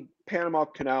about the Panama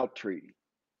Canal Treaty?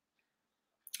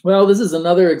 Well, this is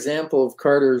another example of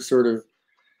Carter sort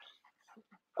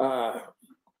of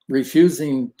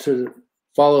refusing to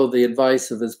follow the advice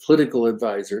of his political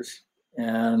advisors,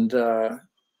 and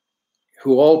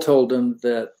who all told him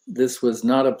that this was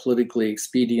not a politically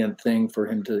expedient thing for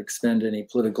him to expend any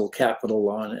political capital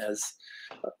on as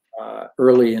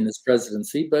early in his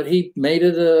presidency, but he made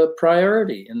it a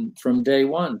priority from day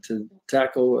one to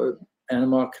tackle a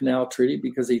Panama Canal Treaty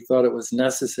because he thought it was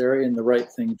necessary and the right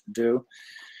thing to do.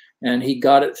 And he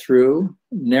got it through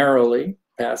narrowly,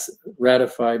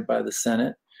 ratified by the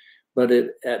Senate, but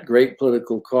at great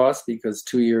political cost, because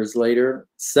 2 years later,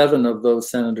 7 of those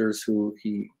senators who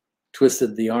he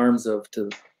twisted the arms of to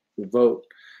vote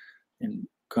in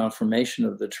confirmation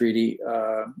of the treaty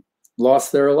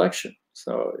lost their election.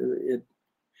 So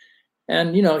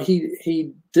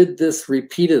he did this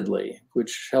repeatedly,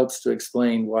 which helps to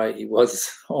explain why he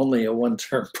was only a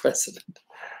one-term president.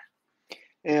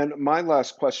 And my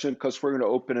last question, because we're going to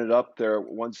open it up there,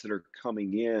 ones that are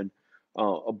coming in,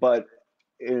 but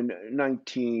in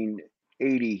 1980,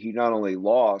 1980, he not only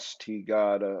lost, he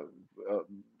got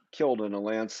killed in a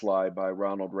landslide by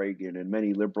Ronald Reagan, and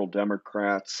many liberal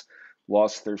Democrats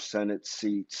lost their Senate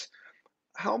seats.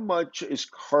 How much is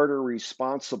Carter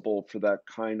responsible for that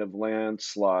kind of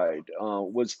landslide?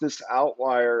 Was this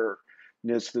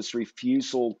outlierness, this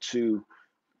refusal to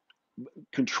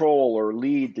control or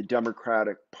lead the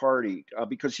Democratic Party?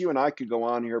 Because you and I could go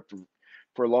on here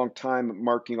for a long time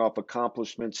marking off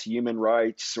accomplishments, human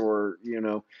rights, or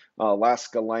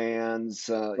Alaska lands,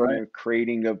 Right.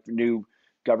 creating of new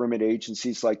government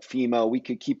agencies like FEMA. We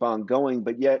could keep on going,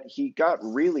 but yet he got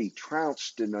really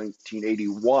trounced in 1980.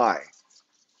 Why?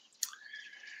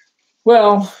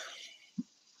 Well,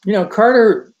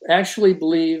 Carter actually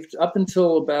believed up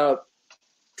until about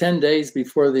 10 days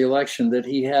before the election that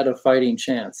he had a fighting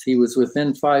chance. He was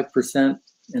within 5%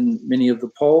 in many of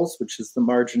the polls, which is the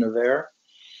margin of error.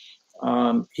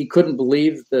 He couldn't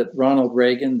believe that Ronald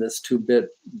Reagan, this two-bit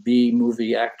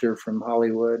B-movie actor from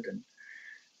Hollywood and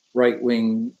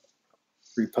right-wing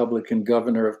Republican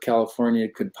governor of California,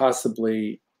 could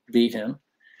possibly beat him.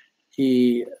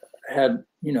 He had,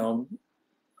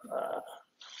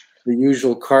 the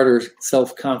usual Carter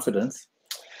self-confidence.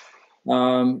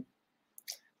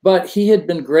 But he had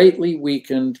been greatly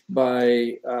weakened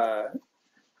by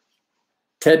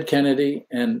Ted Kennedy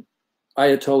and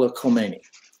Ayatollah Khomeini.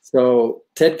 So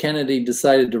Ted Kennedy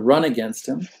decided to run against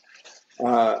him,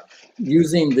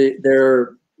 using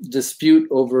their dispute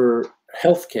over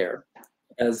healthcare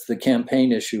as the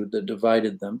campaign issue that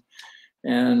divided them.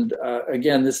 And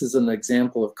again, this is an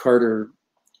example of Carter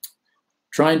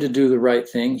trying to do the right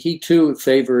thing. He too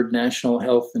favored national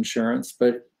health insurance,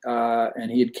 but and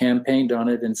he had campaigned on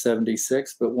it in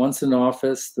 '76. But once in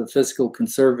office, the fiscal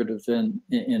conservative in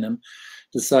him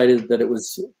decided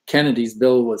that Kennedy's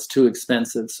bill was too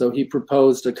expensive. So he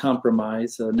proposed a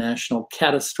compromise, a national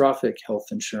catastrophic health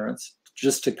insurance,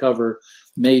 just to cover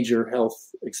major health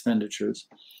expenditures.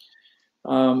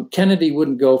 Kennedy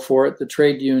wouldn't go for it. The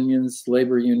trade unions,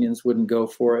 labor unions wouldn't go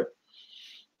for it.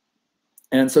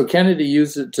 And so Kennedy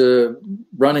used it to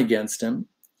run against him,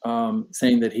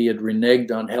 saying that he had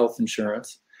reneged on health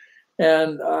insurance.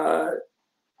 And,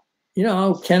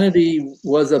 Kennedy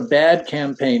was a bad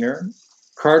campaigner.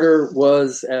 Carter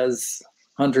was, as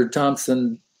Hunter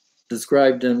Thompson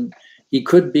described him, he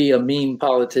could be a mean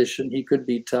politician, he could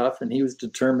be tough, and he was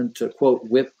determined to, quote,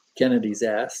 whip Kennedy's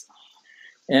ass.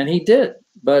 And he did,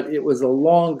 but it was a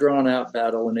long, drawn-out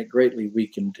battle, and it greatly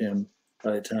weakened him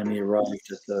by the time he arrived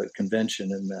at the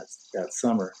convention in that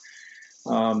summer.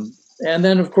 And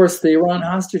then, of course, the Iran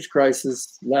hostage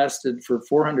crisis lasted for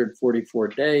 444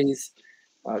 days.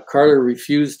 Carter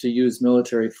refused to use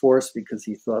military force because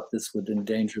he thought this would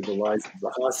endanger the lives of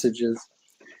the hostages.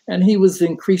 And he was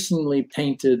increasingly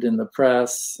painted in the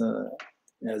press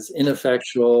as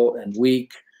ineffectual and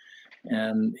weak.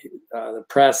 And the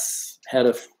press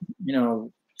had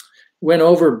went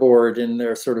overboard in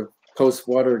their sort of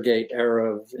post-Watergate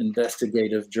era of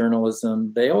investigative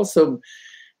journalism. They also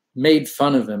made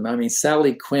fun of him. I mean,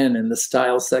 Sally Quinn in the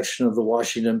style section of the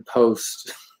Washington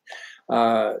Post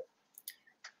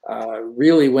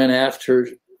really went after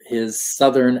his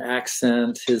Southern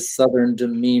accent, his Southern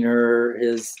demeanor,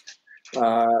 his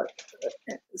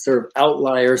sort of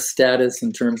outlier status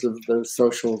in terms of the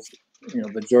social,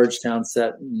 the Georgetown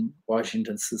set in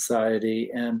Washington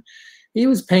society. And he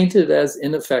was painted as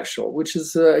ineffectual, which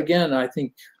is, again, I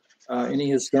think any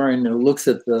historian who looks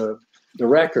at the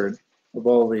record of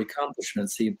all the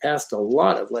accomplishments, he passed a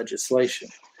lot of legislation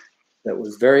that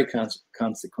was very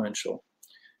consequential.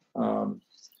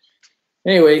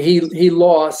 Anyway, he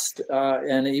lost,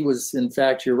 and he was, in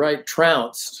fact, you're right,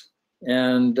 trounced.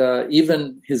 And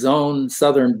even his own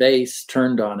Southern base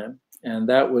turned on him, and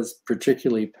that was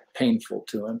particularly painful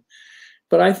to him.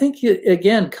 But I think,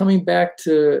 again, coming back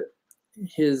to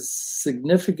his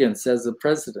significance as a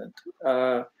president,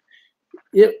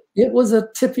 it was a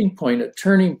tipping point, a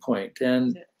turning point.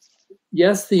 And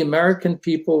yes, the American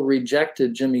people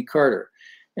rejected Jimmy Carter.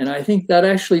 And I think that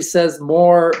actually says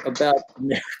more about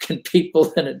American people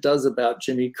than it does about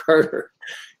Jimmy Carter.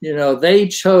 They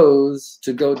chose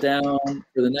to go down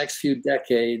for the next few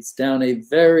decades down a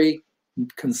very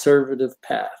conservative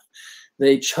path.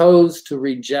 They chose to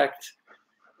reject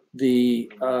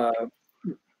the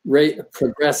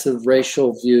progressive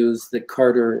racial views that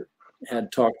Carter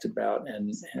had talked about,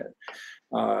 and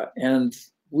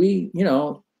we,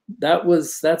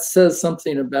 that says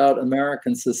something about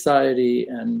American society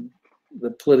and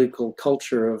the political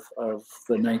culture of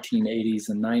the 1980s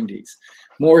and 90s,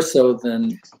 more so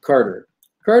than Carter.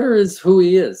 Carter is who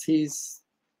he is. He's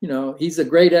a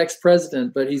great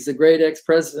ex-president, but he's a great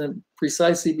ex-president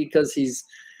precisely because he's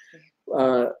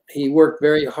he worked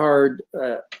very hard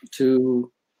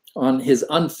on his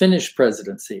unfinished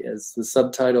presidency, as the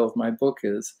subtitle of my book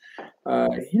is.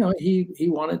 He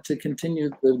wanted to continue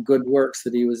the good works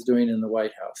that he was doing in the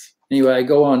White House. Anyway, I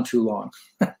go on too long.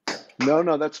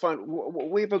 No, that's fine.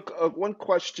 We have one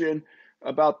question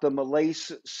about the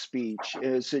Malaise speech.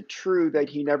 Is it true that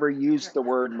he never used the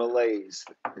word Malaise?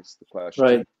 Is the question.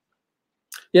 Right.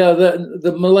 Yeah,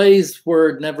 the Malaise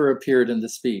word never appeared in the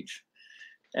speech.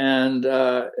 And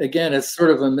again, it's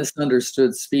sort of a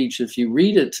misunderstood speech. If you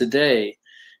read it today,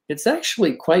 it's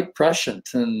actually quite prescient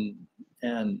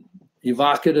and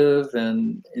evocative,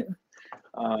 and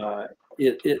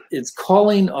it's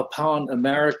calling upon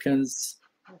Americans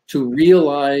to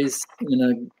realize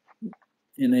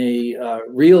in a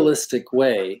realistic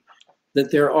way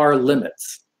that there are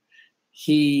limits.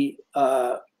 He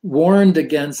warned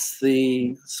against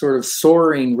the sort of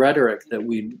soaring rhetoric that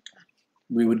we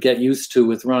would get used to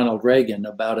with Ronald Reagan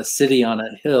about a city on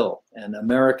a hill and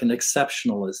American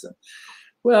exceptionalism.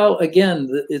 Well, again,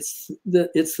 it's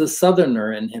the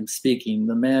Southerner in him speaking,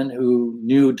 the man who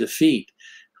knew defeat,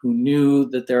 who knew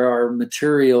that there are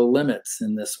material limits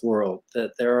in this world,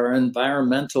 that there are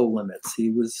environmental limits. He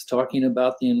was talking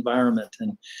about the environment,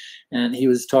 and he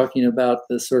was talking about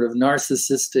the sort of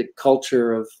narcissistic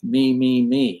culture of me, me,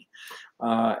 me.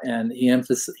 And he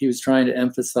was trying to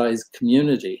emphasize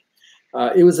community.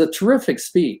 It was a terrific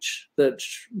speech that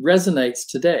resonates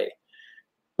today,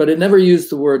 but it never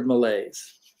used the word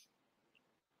Malaise.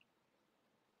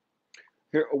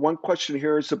 Here, one question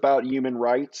here is about human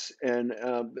rights, and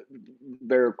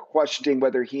they're questioning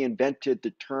whether he invented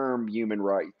the term human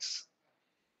rights.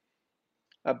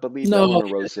 I believe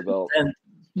Eleanor Roosevelt.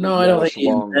 No, I don't think he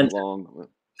invented.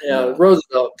 Yeah,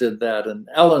 Roosevelt did that, and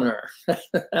Eleanor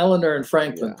and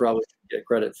Franklin probably get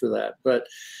credit for that. But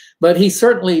he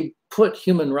certainly put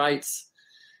human rights,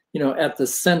 at the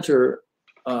center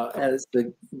as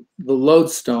the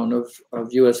lodestone of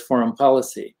U.S. foreign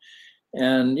policy.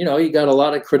 And, he got a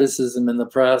lot of criticism in the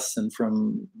press and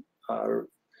from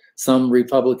some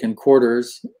Republican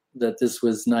quarters that this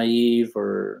was naive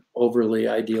or overly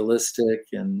idealistic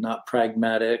and not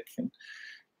pragmatic.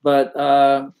 But,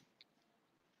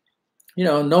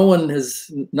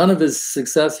 none of his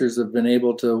successors have been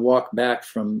able to walk back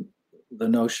from the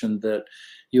notion that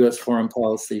U.S. foreign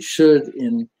policy should,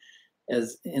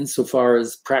 insofar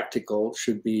as practical,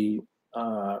 should be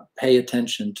pay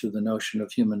attention to the notion of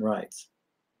human rights.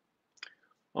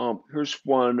 Here's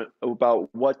one about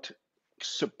what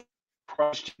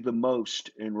surprised you the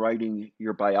most in writing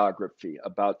your biography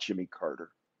about Jimmy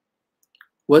Carter.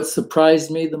 What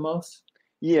surprised me the most?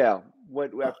 Yeah,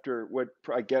 what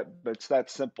I get, but it's that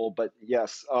simple. But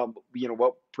yes,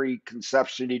 what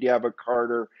preconception did you have of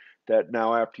Carter that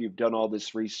now, after you've done all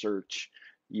this research,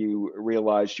 you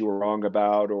realized you were wrong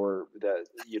about, or that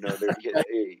there's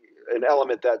an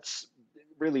element that's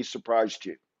really surprised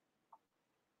you?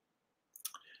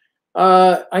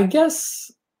 I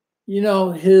guess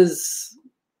his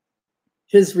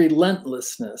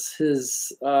relentlessness,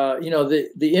 his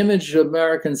the image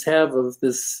Americans have of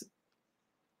this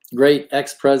great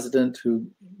ex-president who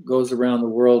goes around the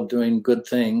world doing good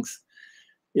things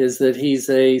is that he's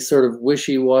a sort of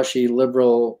wishy-washy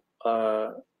liberal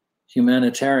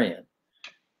humanitarian,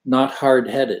 not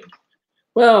hard-headed.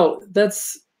 Well,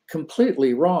 that's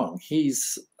completely wrong.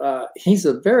 He's a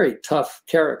very tough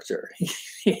character.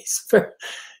 He's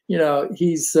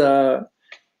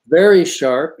very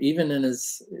sharp, even in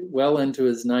well into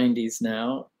his 90s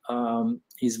now.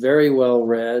 He's very well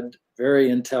read, very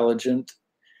intelligent.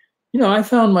 I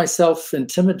found myself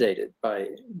intimidated by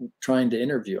trying to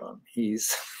interview him.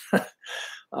 He's,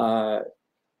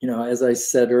 as I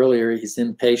said earlier, he's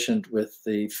impatient with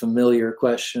the familiar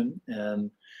question, and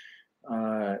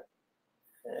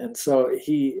so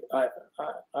I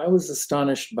was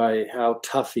astonished by how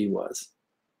tough he was.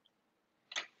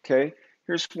 Okay,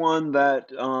 here's one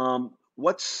that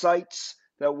what sites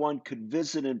that one could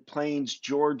visit in Plains,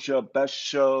 Georgia, best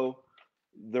show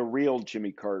the real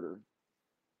Jimmy Carter?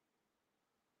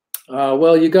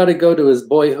 Well, you got to go to his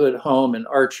boyhood home in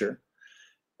Archer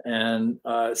and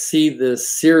see this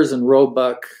Sears and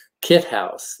Roebuck kit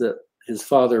house that his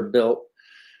father built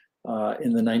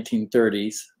in the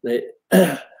 1930s. They,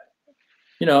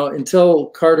 until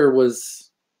Carter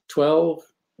was 12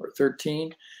 or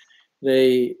 13,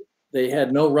 they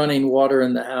had no running water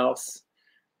in the house.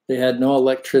 They had no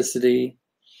electricity.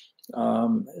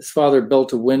 His father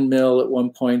built a windmill at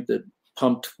one point that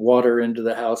pumped water into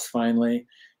the house finally.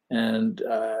 And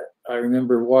I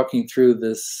remember walking through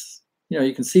this,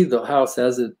 you can see the house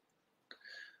as it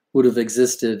would have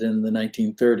existed in the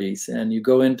 1930s. And you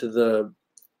go into the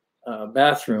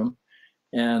bathroom,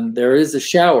 and there is a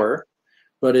shower,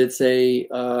 but it's a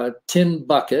tin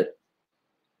bucket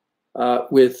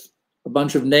with a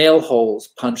bunch of nail holes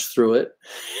punched through it,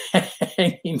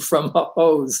 hanging from a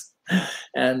hose,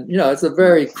 and it's a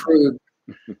very crude.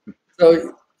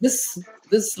 So this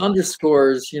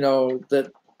underscores,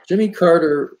 that Jimmy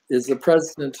Carter is the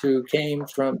president who came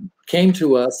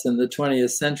to us in the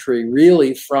 20th century,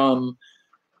 really from,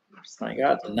 my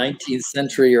God, the 19th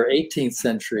century or 18th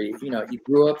century. He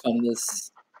grew up on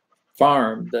this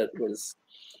farm that was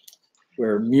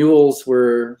where mules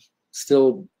were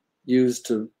still used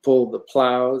to pull the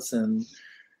plows, and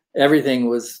everything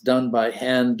was done by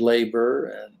hand labor.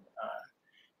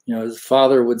 And his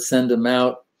father would send him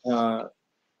out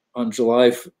on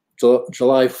July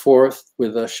 4th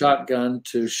with a shotgun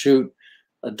to shoot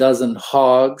a dozen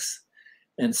hogs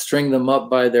and string them up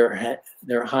by their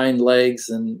hind legs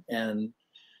and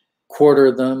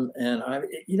quarter them. And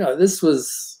this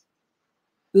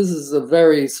is a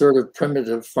very sort of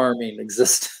primitive farming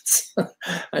existence.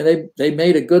 And they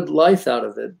made a good life out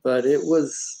of it, but it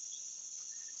was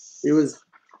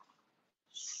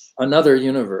another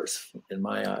universe in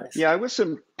my eyes. Yeah, I was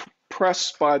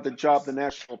impressed by the job the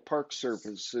National Park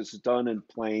Service has done in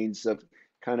Plains of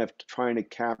kind of trying to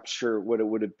capture what it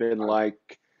would have been like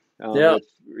with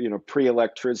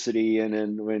pre-electricity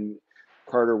and when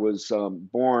Carter was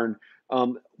born.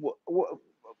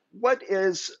 What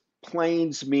is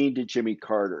Plains mean to Jimmy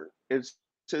Carter? It's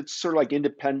sort of like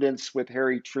independence with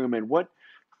Harry Truman. What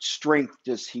strength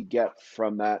does he get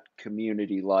from that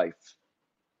community life?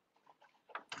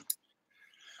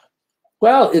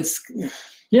 Well, it's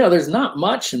there's not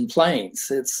much in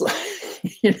Plains. It's like,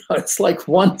 it's like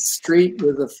one street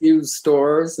with a few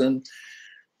stores, and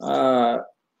I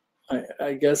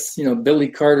guess Billy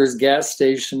Carter's gas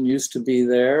station used to be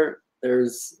there.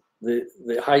 There's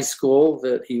the high school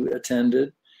that he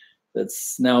attended,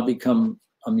 that's now become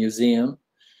a museum.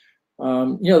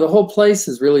 The whole place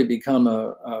has really become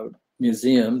a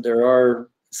museum. There are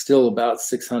still about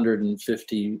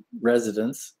 650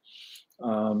 residents.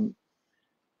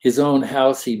 His own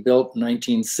house he built in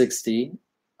 1960,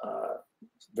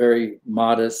 very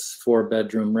modest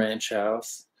 4-bedroom ranch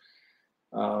house.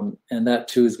 And that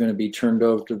too is going to be turned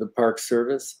over to the Park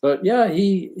Service. But yeah,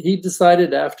 he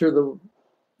decided after the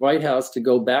White House to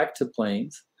go back to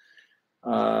Plains.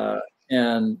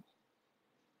 And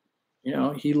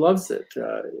he loves it.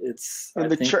 It's and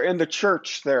the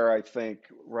church there, I think,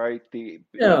 right? The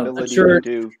ability the church,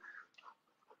 to do.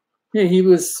 Yeah, he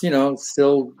was,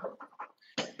 still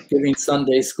giving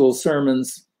Sunday school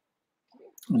sermons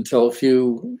until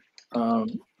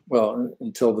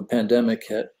until the pandemic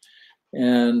hit.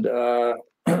 And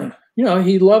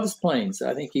he loves Plains.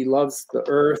 I think he loves the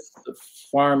earth, the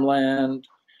farmland.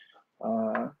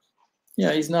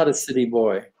 He's not a city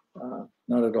boy,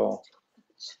 not at all.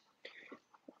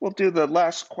 We'll do the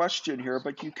last question here,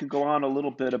 but you can go on a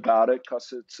little bit about it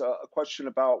because it's a question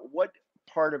about what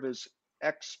part of his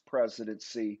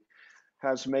ex-presidency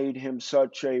has made him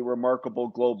such a remarkable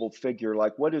global figure.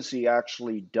 Like, what has he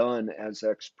actually done as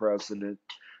ex-president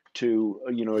to,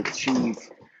 achieve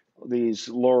these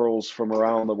laurels from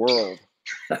around the world?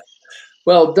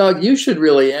 Well, Doug, you should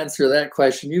really answer that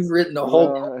question. You've written a whole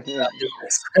book about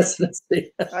his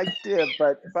presidency. I did,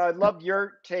 but I'd love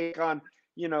your take on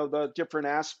the different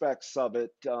aspects of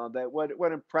it. That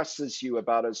what impresses you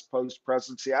about his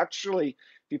post-presidency? Actually,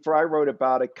 before I wrote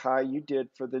about it, Kai, you did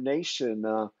for The Nation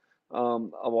a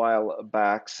while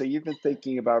back. So you've been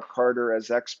thinking about Carter as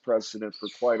ex-president for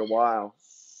quite a while.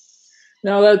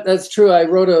 No, that's true. I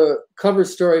wrote a cover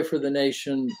story for The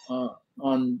Nation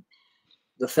on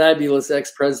the fabulous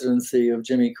ex-presidency of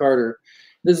Jimmy Carter.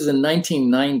 This is in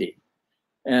 1990.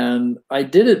 And I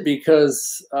did it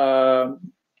because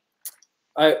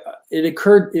it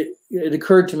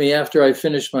occurred to me after I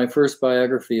finished my first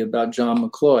biography about John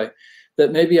McCloy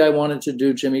that maybe I wanted to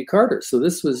do Jimmy Carter. So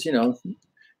this was,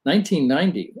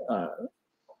 1990,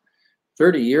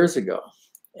 30 years ago.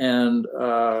 And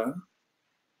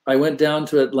I went down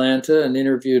to Atlanta and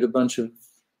interviewed a bunch of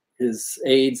his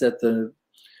aides at the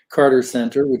Carter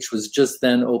Center, which was just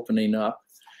then opening up.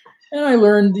 And I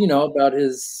learned, about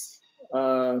his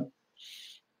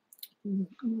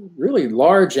really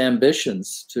large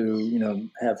ambitions to,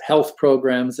 have health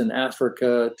programs in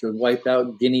Africa to wipe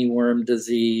out guinea worm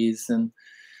disease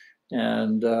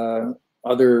and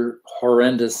other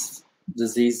horrendous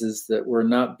diseases that were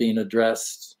not being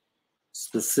addressed,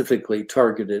 specifically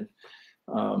targeted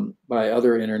by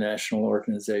other international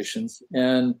organizations.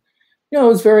 And it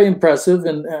was very impressive,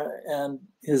 and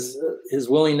his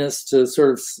willingness to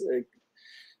sort of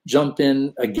jump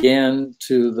in again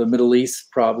to the Middle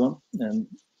East problem and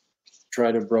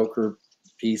try to broker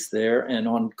peace there, and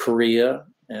on Korea.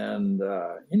 And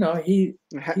you know,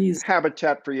 he's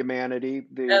Habitat for Humanity,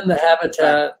 and the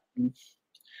Habitat.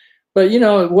 But you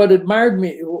know, what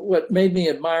made me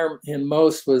admire him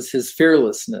most was his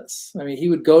fearlessness. I mean, he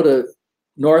would go to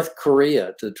North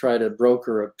Korea to try to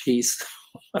broker a peace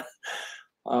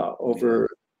over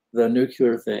the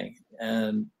nuclear thing,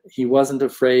 and he wasn't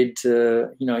afraid to.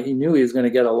 You know, he knew he was going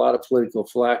to get a lot of political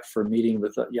flack for meeting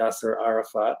with Yasser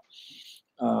Arafat,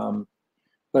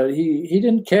 but he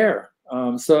didn't care.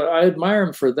 So I admire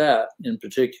him for that in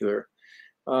particular.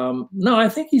 No, I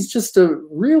think he's just a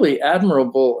really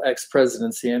admirable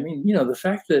ex-presidency. I mean, you know, the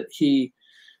fact that he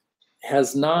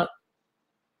has not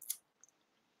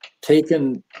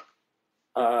taken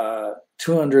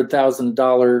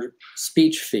 $200,000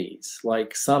 speech fees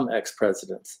like some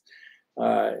ex-presidents.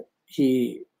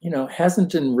 He, you know,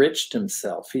 hasn't enriched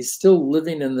himself. He's still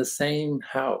living in the same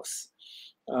house.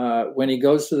 When he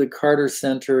goes to the Carter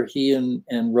Center, he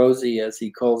and Rosie, as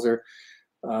he calls her,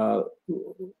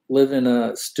 live in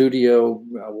a studio,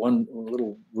 one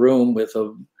little room with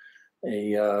a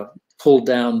pull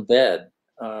down bed.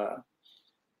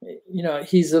 You know,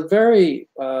 he's a very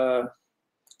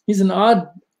he's an odd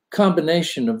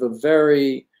combination of a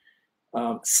very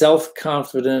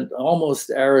self-confident,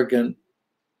 almost arrogant,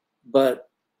 but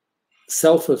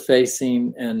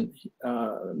self-effacing and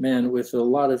man with a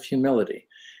lot of humility.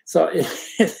 So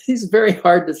he's very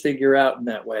hard to figure out in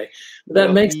that way. But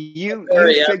that makes you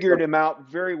figured him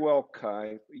out very well,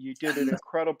 Kai. You did an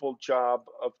incredible job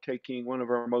of taking one of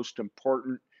our most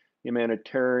important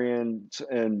humanitarians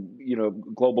and, you know,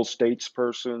 global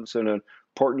statespersons and an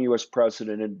important U.S.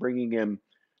 president and bringing him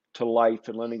to life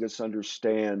and letting us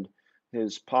understand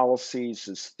his policies,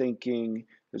 his thinking,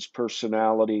 his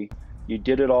personality. You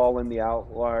did it all in The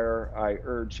Outlier. I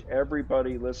urge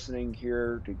everybody listening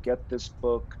here to get this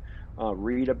book,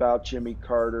 read about Jimmy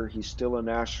Carter. He's still a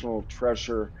national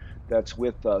treasure that's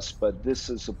with us, but this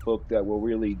is a book that will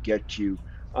really get you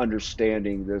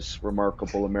understanding this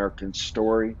remarkable American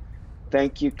story.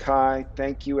 Thank you, Kai.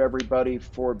 Thank you, everybody,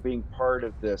 for being part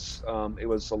of this. It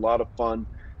was a lot of fun,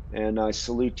 and I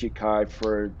salute you, Kai,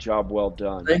 for a job well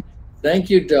done.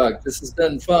 Thank you, Doug. This has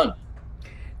been fun.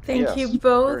 Thank you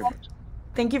both.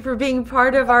 Thank you for being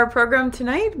part of our program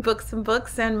tonight, Books and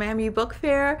Books and Miami Book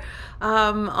Fair.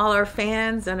 All our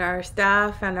fans and our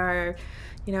staff and our,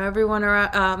 you know, everyone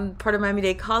around, part of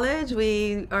Miami-Dade College.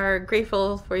 We are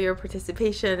grateful for your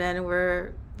participation, and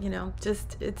we're, you know,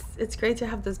 just it's great to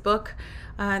have this book,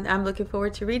 and I'm looking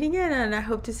forward to reading it, and I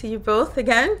hope to see you both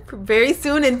again very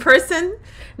soon in person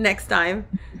next time.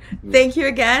 Thank you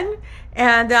again.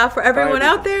 And for everyone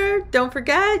out there, don't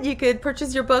forget, you could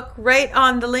purchase your book right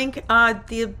on the link at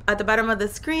the bottom of the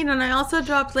screen. And I also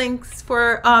dropped links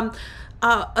for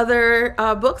other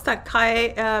books that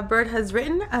Kai Bird has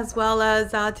written, as well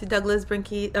as to Douglas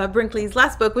Brinkley's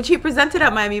last book, which he presented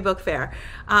at Miami Book Fair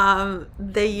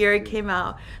the year it came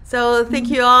out. So thank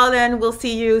you all, and we'll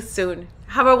see you soon.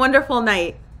 Have a wonderful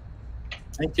night.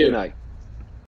 Thank you. Good night.